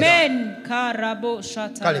Jesus. Amen.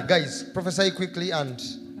 Kale, guys, prophesy quickly and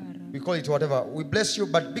we call it whatever. We bless you,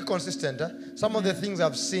 but be consistent. Some of the things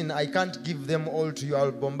I've seen, I can't give them all to you.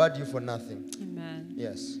 I'll bombard you for nothing. Amen.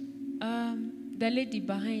 Yes. The lady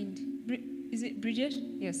behind. Is it Bridget?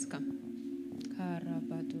 Yes, come.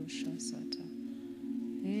 Karabado Shasata.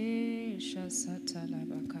 Shasata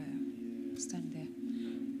Labakaya. Stand there.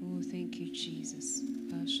 Oh, thank you, Jesus.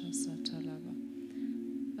 Shasata Laba.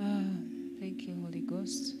 Thank you, Holy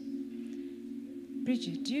Ghost.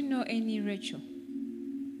 Bridget, do you know any Rachel?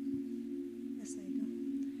 Yes, I do.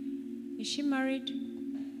 Is she married?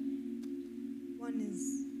 One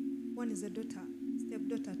is a daughter,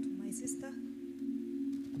 stepdaughter to my sister.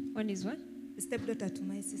 One is what? A stepdaughter to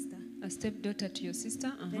my sister. A stepdaughter to your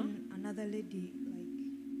sister? Then another lady, like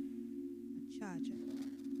a church.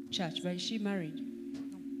 Church, but is she married?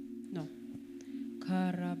 No. No.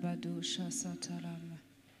 Karabado Shasatalama.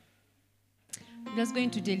 I'm just going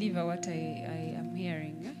to deliver what I am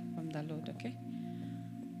hearing from the Lord, okay?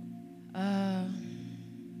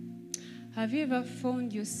 Have you ever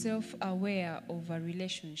found yourself aware of a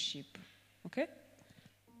relationship, okay?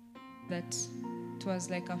 That it was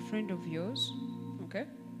like a friend of yours, okay?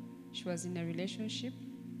 She was in a relationship,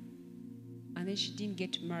 and then she didn't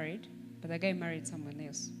get married, but the guy married someone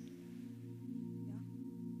else.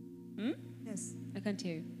 Yeah. Yes. I can't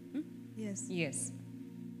hear you. Yes. Yes.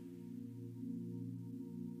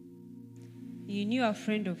 You knew a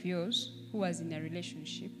friend of yours who was in a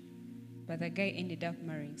relationship, but the guy ended up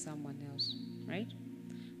marrying someone else, right?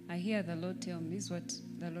 I hear the Lord tell me, this is what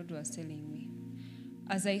the Lord was telling me.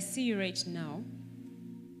 As I see you right now,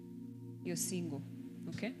 you're single,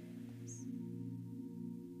 okay?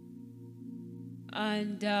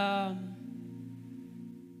 And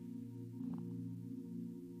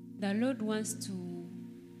the Lord wants to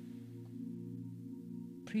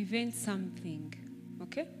prevent something,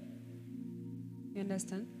 okay? You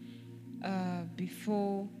understand?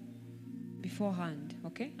 Beforehand,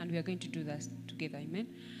 okay? And we are going to do that together, amen?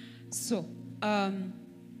 So,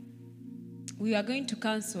 we are going to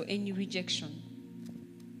cancel any rejection,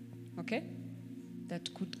 okay?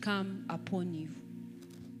 That could come upon you,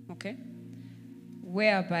 okay?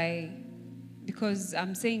 Whereby, because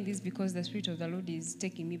I'm saying this because the Spirit of the Lord is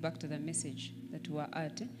taking me back to the message that we were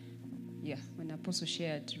at, yeah, when Apostle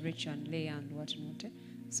shared Rachel and Leah and whatnot.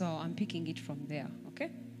 So I'm picking it from there,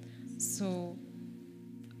 okay? So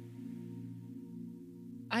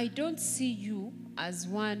I don't see you as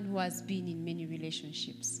one who has been in many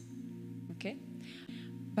relationships, okay?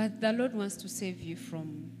 But the Lord wants to save you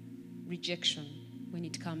from rejection when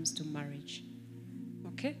it comes to marriage,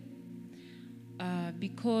 okay?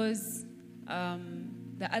 Because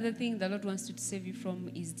the other thing the Lord wants to save you from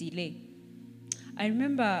is delay. I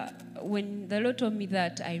remember when the Lord told me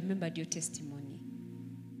that, I remembered your testimony,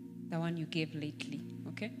 the one you gave lately,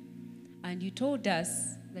 okay? And you told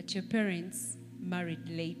us that your parents married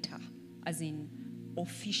later, as in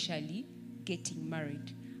officially getting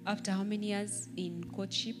married. After how many years in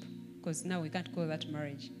courtship? Because now we can't call that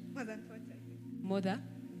marriage. More than 40.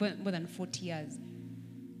 More than 40 years.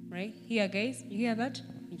 Right? Here, guys, you hear that?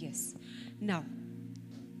 Yes. Now,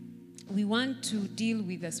 we want to deal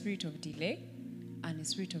with the spirit of delay and the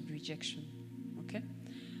spirit of rejection. Okay?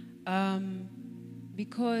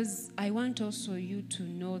 Because I want also you to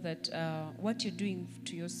know that what you're doing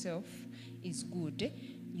to yourself is good.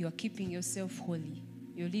 You are keeping yourself holy.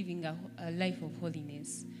 You're living a life of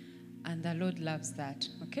holiness. And the Lord loves that.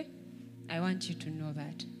 Okay? I want you to know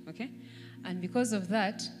that. Okay? And because of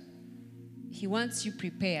that, He wants you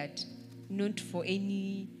prepared, not for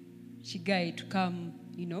any shigai to come,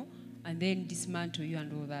 and then dismantle you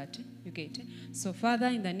and all that. You get it? So, Father,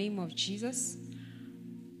 in the name of Jesus,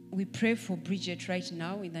 we pray for Bridget right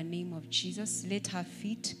now in the name of Jesus. Let her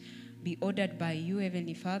feet be ordered by you,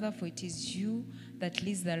 Heavenly Father, for it is you that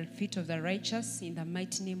leads the feet of the righteous in the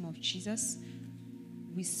mighty name of Jesus.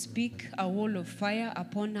 We speak a wall of fire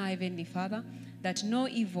upon her, Heavenly Father, that no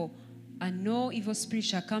evil and no evil spirit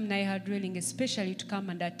shall come nigh her dwelling, especially to come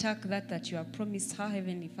and attack that you have promised her,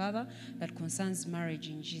 Heavenly Father, that concerns marriage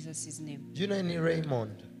in Jesus' name. Do you know any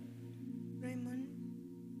Raymond? Raymond?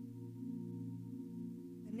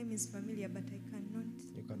 The name is familiar, but I cannot.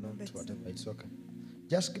 You cannot, whatever, it's okay.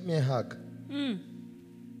 Just give me a hug.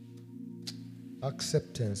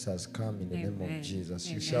 Acceptance has come in the name of Jesus.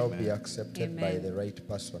 Amen. You shall be accepted by Amen. the right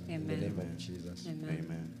person in the Amen. name of Jesus.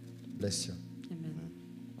 Amen. Bless you. Amen.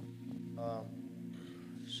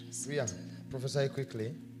 Ria, prophesy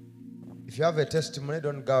quickly. If you have a testimony,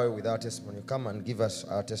 don't go away without testimony. Come and give us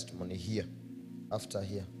our testimony here, after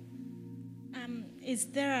here. Is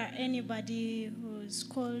there anybody who's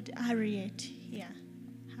called Harriet here?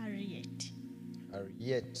 Harriet.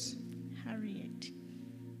 Harriet.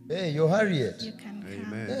 Hey, you're Harriet. You can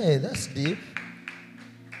come. Hey, that's deep.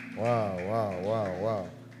 Wow.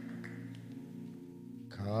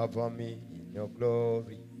 Cover me in Your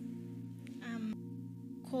glory.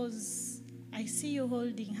 Because I see you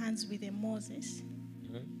holding hands with a Moses.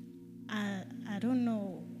 Mhm. I don't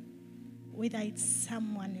know whether it's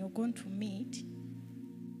someone you're going to meet.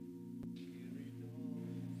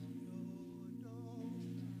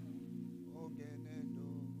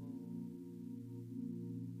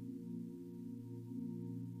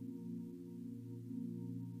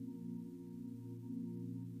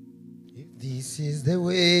 If this is the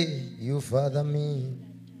way you father me,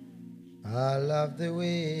 I love the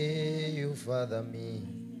way you father me.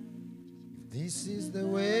 If this is the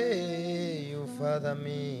way you father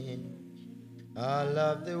me, I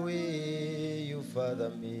love the way you father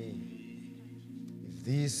me. If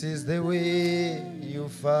this is the way you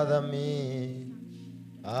father me,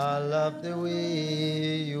 I love the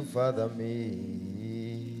way you father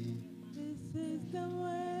me. This is the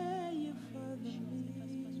way you father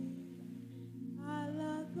me. I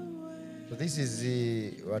love the way. So this is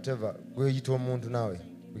the whatever. Go yito omuntu nawe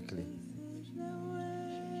quickly.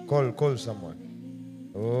 Call someone.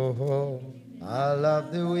 Oh, I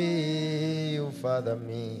love the way you father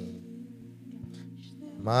me.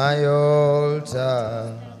 My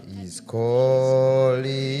altar is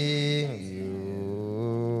calling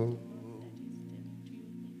you.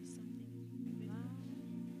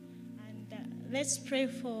 And let's pray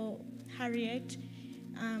for Harriet.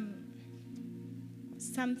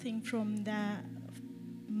 Something from the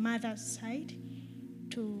mother's side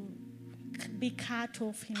to be cut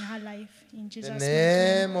off in her life in Jesus' In the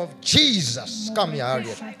name of Jesus. Come here,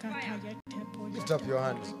 Harriet. Lift up your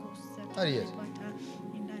hands. Harriet,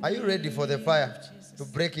 are you ready for the fire to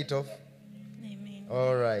break it off? Amen.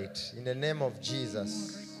 All right. In the name of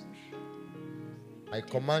Jesus, I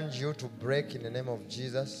command you to break in the name of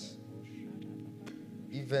Jesus.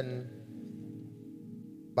 Even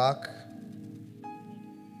back,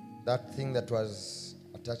 that thing that was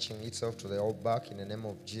attaching itself to the old back, in the name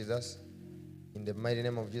of Jesus. In the mighty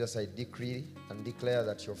name of Jesus, I decree and declare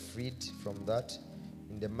that you're freed from that.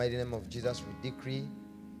 In the mighty name of Jesus, we decree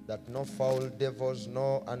that no foul devils,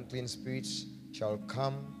 no unclean spirits shall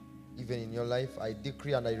come even in your life. I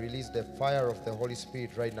decree and I release the fire of the Holy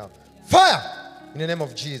Spirit right now. Fire in the name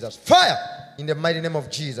of Jesus. Fire in the mighty name of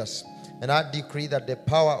Jesus. And I decree that the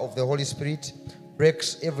power of the Holy Spirit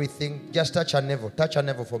breaks everything. Just touch a navel. Touch a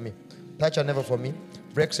navel for me. Touch a navel for me.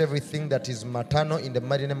 Breaks everything that is maternal in the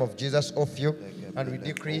mighty name of Jesus off you. And we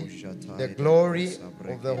decree the glory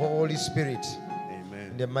of the Holy Spirit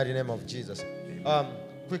in the mighty name of Jesus.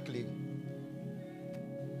 Quickly.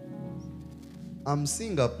 I'm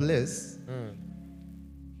seeing a place,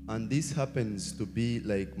 and this happens to be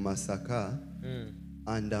like Masaka,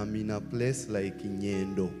 and I'm in a place like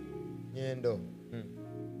Nyendo. Nyendo.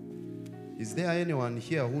 Is there anyone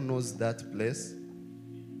here who knows that place?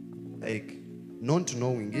 Like, not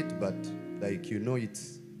knowing it, but like you know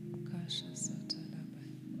it's...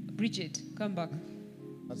 Bridget, come back.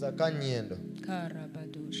 Masaka Nyendo.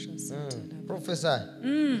 Karabadosha Prophesy.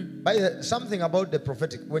 By the, something about the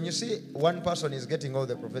prophetic. When you see one person is getting all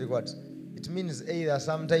the prophetic words, it means either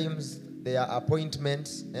sometimes there are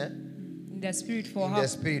appointments in the spirit for in her. the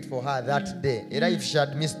spirit for her that day. Either if she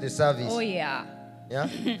had missed the service. Oh yeah. Yeah.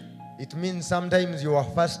 It means sometimes you are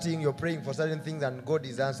fasting, you're praying for certain things, and God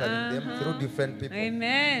is answering them through different people.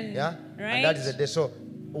 Amen. Yeah. Right. And that is the day. So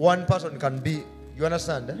one person can be. You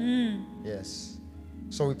understand? Yes.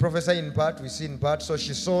 So we prophesy in part, we see in part. So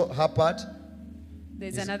she saw her part.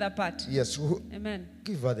 There's another part. Yes. Amen.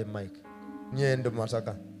 Give her the mic. Nyendo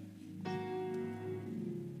Masaka.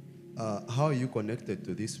 How are you connected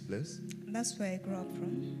to this place? That's where I grew up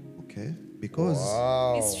from. Okay. Because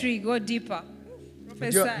Wow. History, go deeper.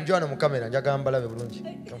 Prophesy. Njona mu camera njagamba labe bulungi.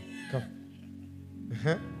 Come.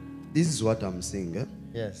 this is what I'm saying.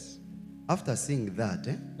 Yes. After seeing that,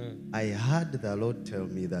 I heard the Lord tell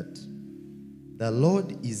me that the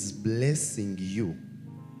Lord is blessing you,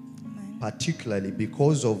 particularly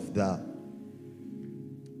because of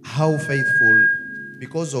how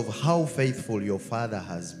faithful your father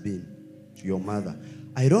has been to your mother.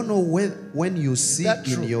 I don't know when you see that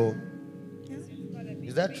in true? your...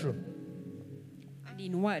 Is that true? And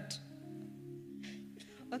in what?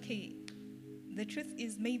 Okay, the truth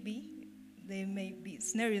is maybe there may be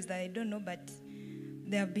scenarios that I don't know, but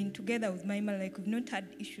they have been together with my mother. Like we've not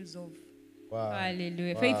had issues of. Wow.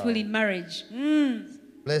 Hallelujah. Faithful in marriage.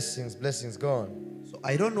 Blessings, go on. So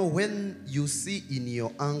I don't know when you see in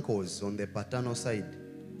your uncles on the paternal side,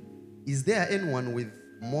 is there anyone with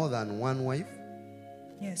more than one wife?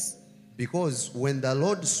 Yes. Because when the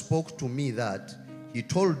Lord spoke to me that, he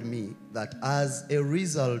told me that as a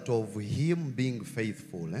result of him being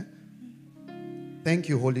faithful, Thank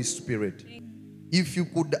you, Holy Spirit. If you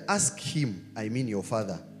could ask him, I mean your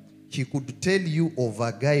father, he could tell you of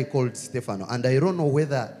a guy called Stefano. And I don't know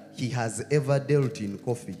whether he has ever dealt in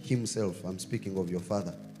coffee himself. I'm speaking of your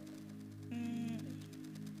father.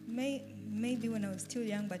 Maybe when I was still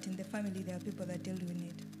young, but in the family there are people that deal with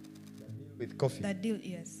it. With coffee. That deal,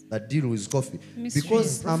 yes. That deal with coffee. Mystery.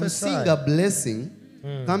 Because I'm Prophesy. seeing a blessing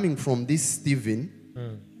coming from this Stephen,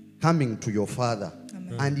 coming to your father.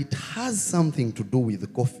 Amen. And it has something to do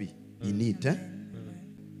with coffee in it. Eh?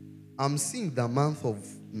 I'm seeing the month of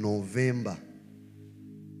November.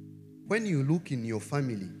 When you look in your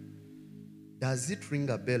family, does it ring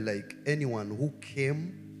a bell like anyone who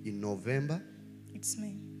came in November? It's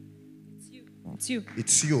me. It's you.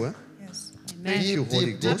 It's you, eh? Yes. Thank you,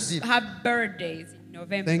 Holy Ghost. Have birthdays in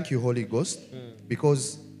November. Thank you, Holy Ghost.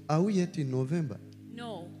 Because are we yet in November?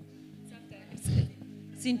 No.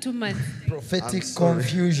 It's in 2 months. Prophetic I'm sorry.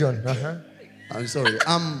 confusion. I'm sorry.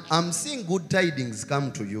 I'm seeing good tidings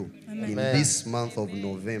come to you in Amen. this month of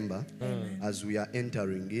November as we are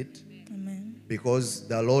entering it. Amen. Because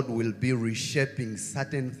the Lord will be reshaping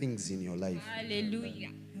certain things in your life.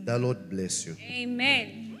 Hallelujah. The Lord bless you.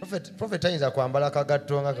 Amen. Prophet ayinza kwambala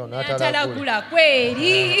kagatto nga kano n'atalagula. Atalagula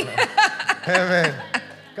kweri. Amen.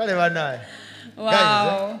 Kale banaye.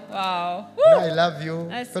 Wow. Wow. No, I love you.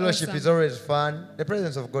 That's Fellowship awesome. is always fun. The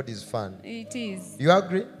presence of God is fun. It is. You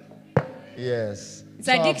agree? Yes. It's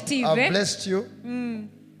addictive, I've eh? blessed you.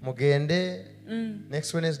 Mugende.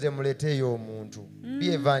 Next Wednesday muleteyo omuntu.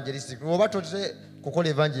 Be evangelistic. Oba toze kukola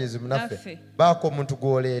evangelism naffe. Naffe. Baako omuntu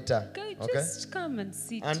gw'oleeta. Okay? Just come and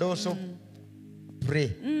sit. And also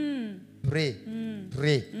pray. Pray.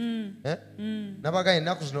 Pray. Eh? Nabaganye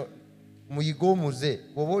ennaku zino muyiga omuze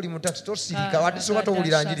bw'oba oli mu taxi tosirika ate soba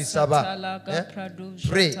towulira njiri saba.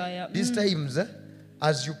 Pray. These times,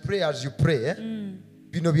 as you pray,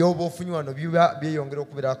 bino by'oba ofunye wano biba byeyongera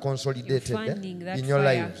okubeera consolidated in your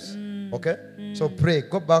lives. Okay? So pray.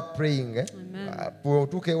 Go back praying.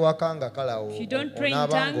 Bw'otuuka ewaka nga kale awo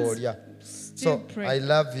onaaba ng'olya. So pray. I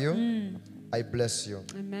love you. I bless you.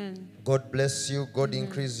 Amen. God bless you. God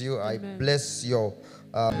increase you. I bless you.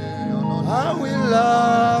 I will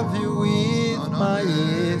love you with my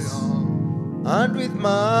ears and with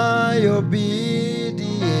my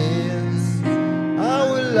obedience. I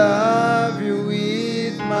will love you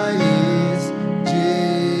with my ears,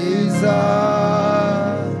 Jesus.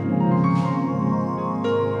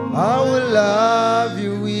 I will love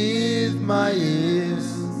you with my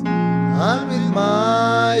ears and with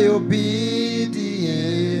my obedience.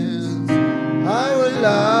 I will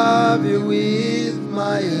love you with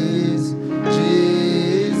my ears,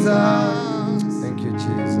 Jesus.